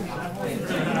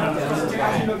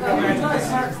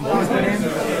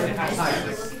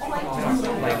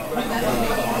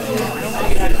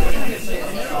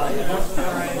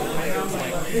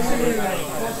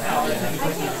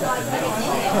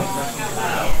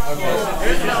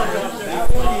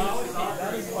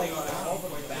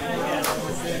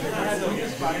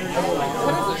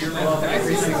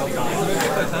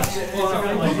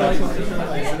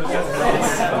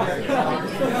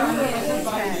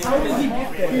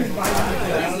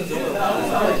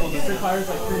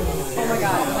 Oh my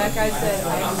god, that guy said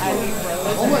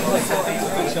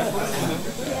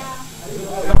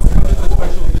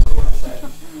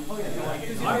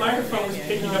My microphone was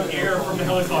picking up air from the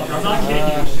helicopter. I'm not kidding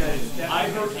you. I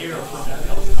heard air from that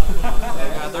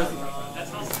helicopter. That's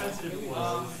how sensitive it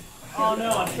was. Oh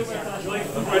no, I took my really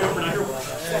flew right over and I heard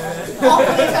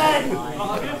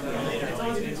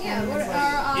Yeah, what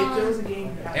are,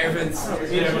 Evans. I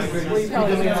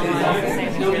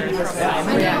know,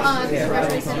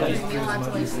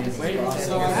 congratulations.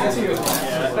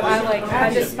 But I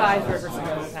despise River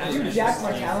City. You jacked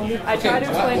my calendar. I try to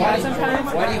explain why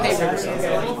sometimes. Why do you hate River City?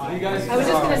 I was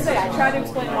just gonna say, I try to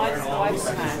explain why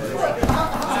sometimes.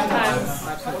 Sometimes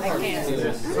I can't.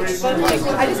 But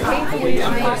I just hate the way you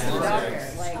talk to the doctor.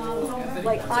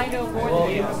 Like I know more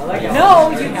than you. No,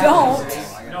 you don't.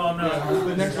 No, I'm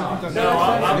The next one comes No,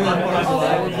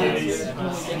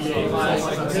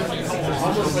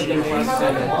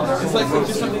 It's like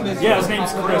just something that. yeah, his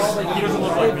name's Chris. He doesn't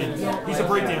look like me. He's a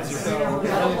breakdancer.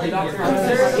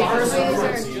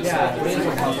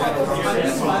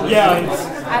 Yeah,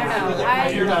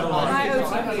 I don't know.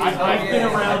 I've been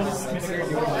around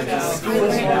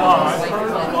schools a lot. I've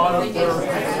heard a lot of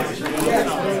their.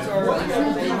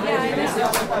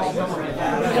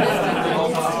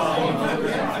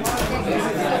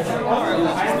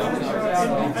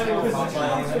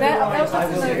 That was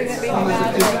another thing that made me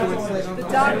mad. The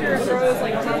doctor and Rose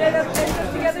did end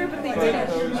up together, but they didn't.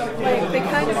 They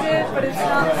kind of did, but it's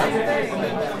not the same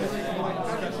thing.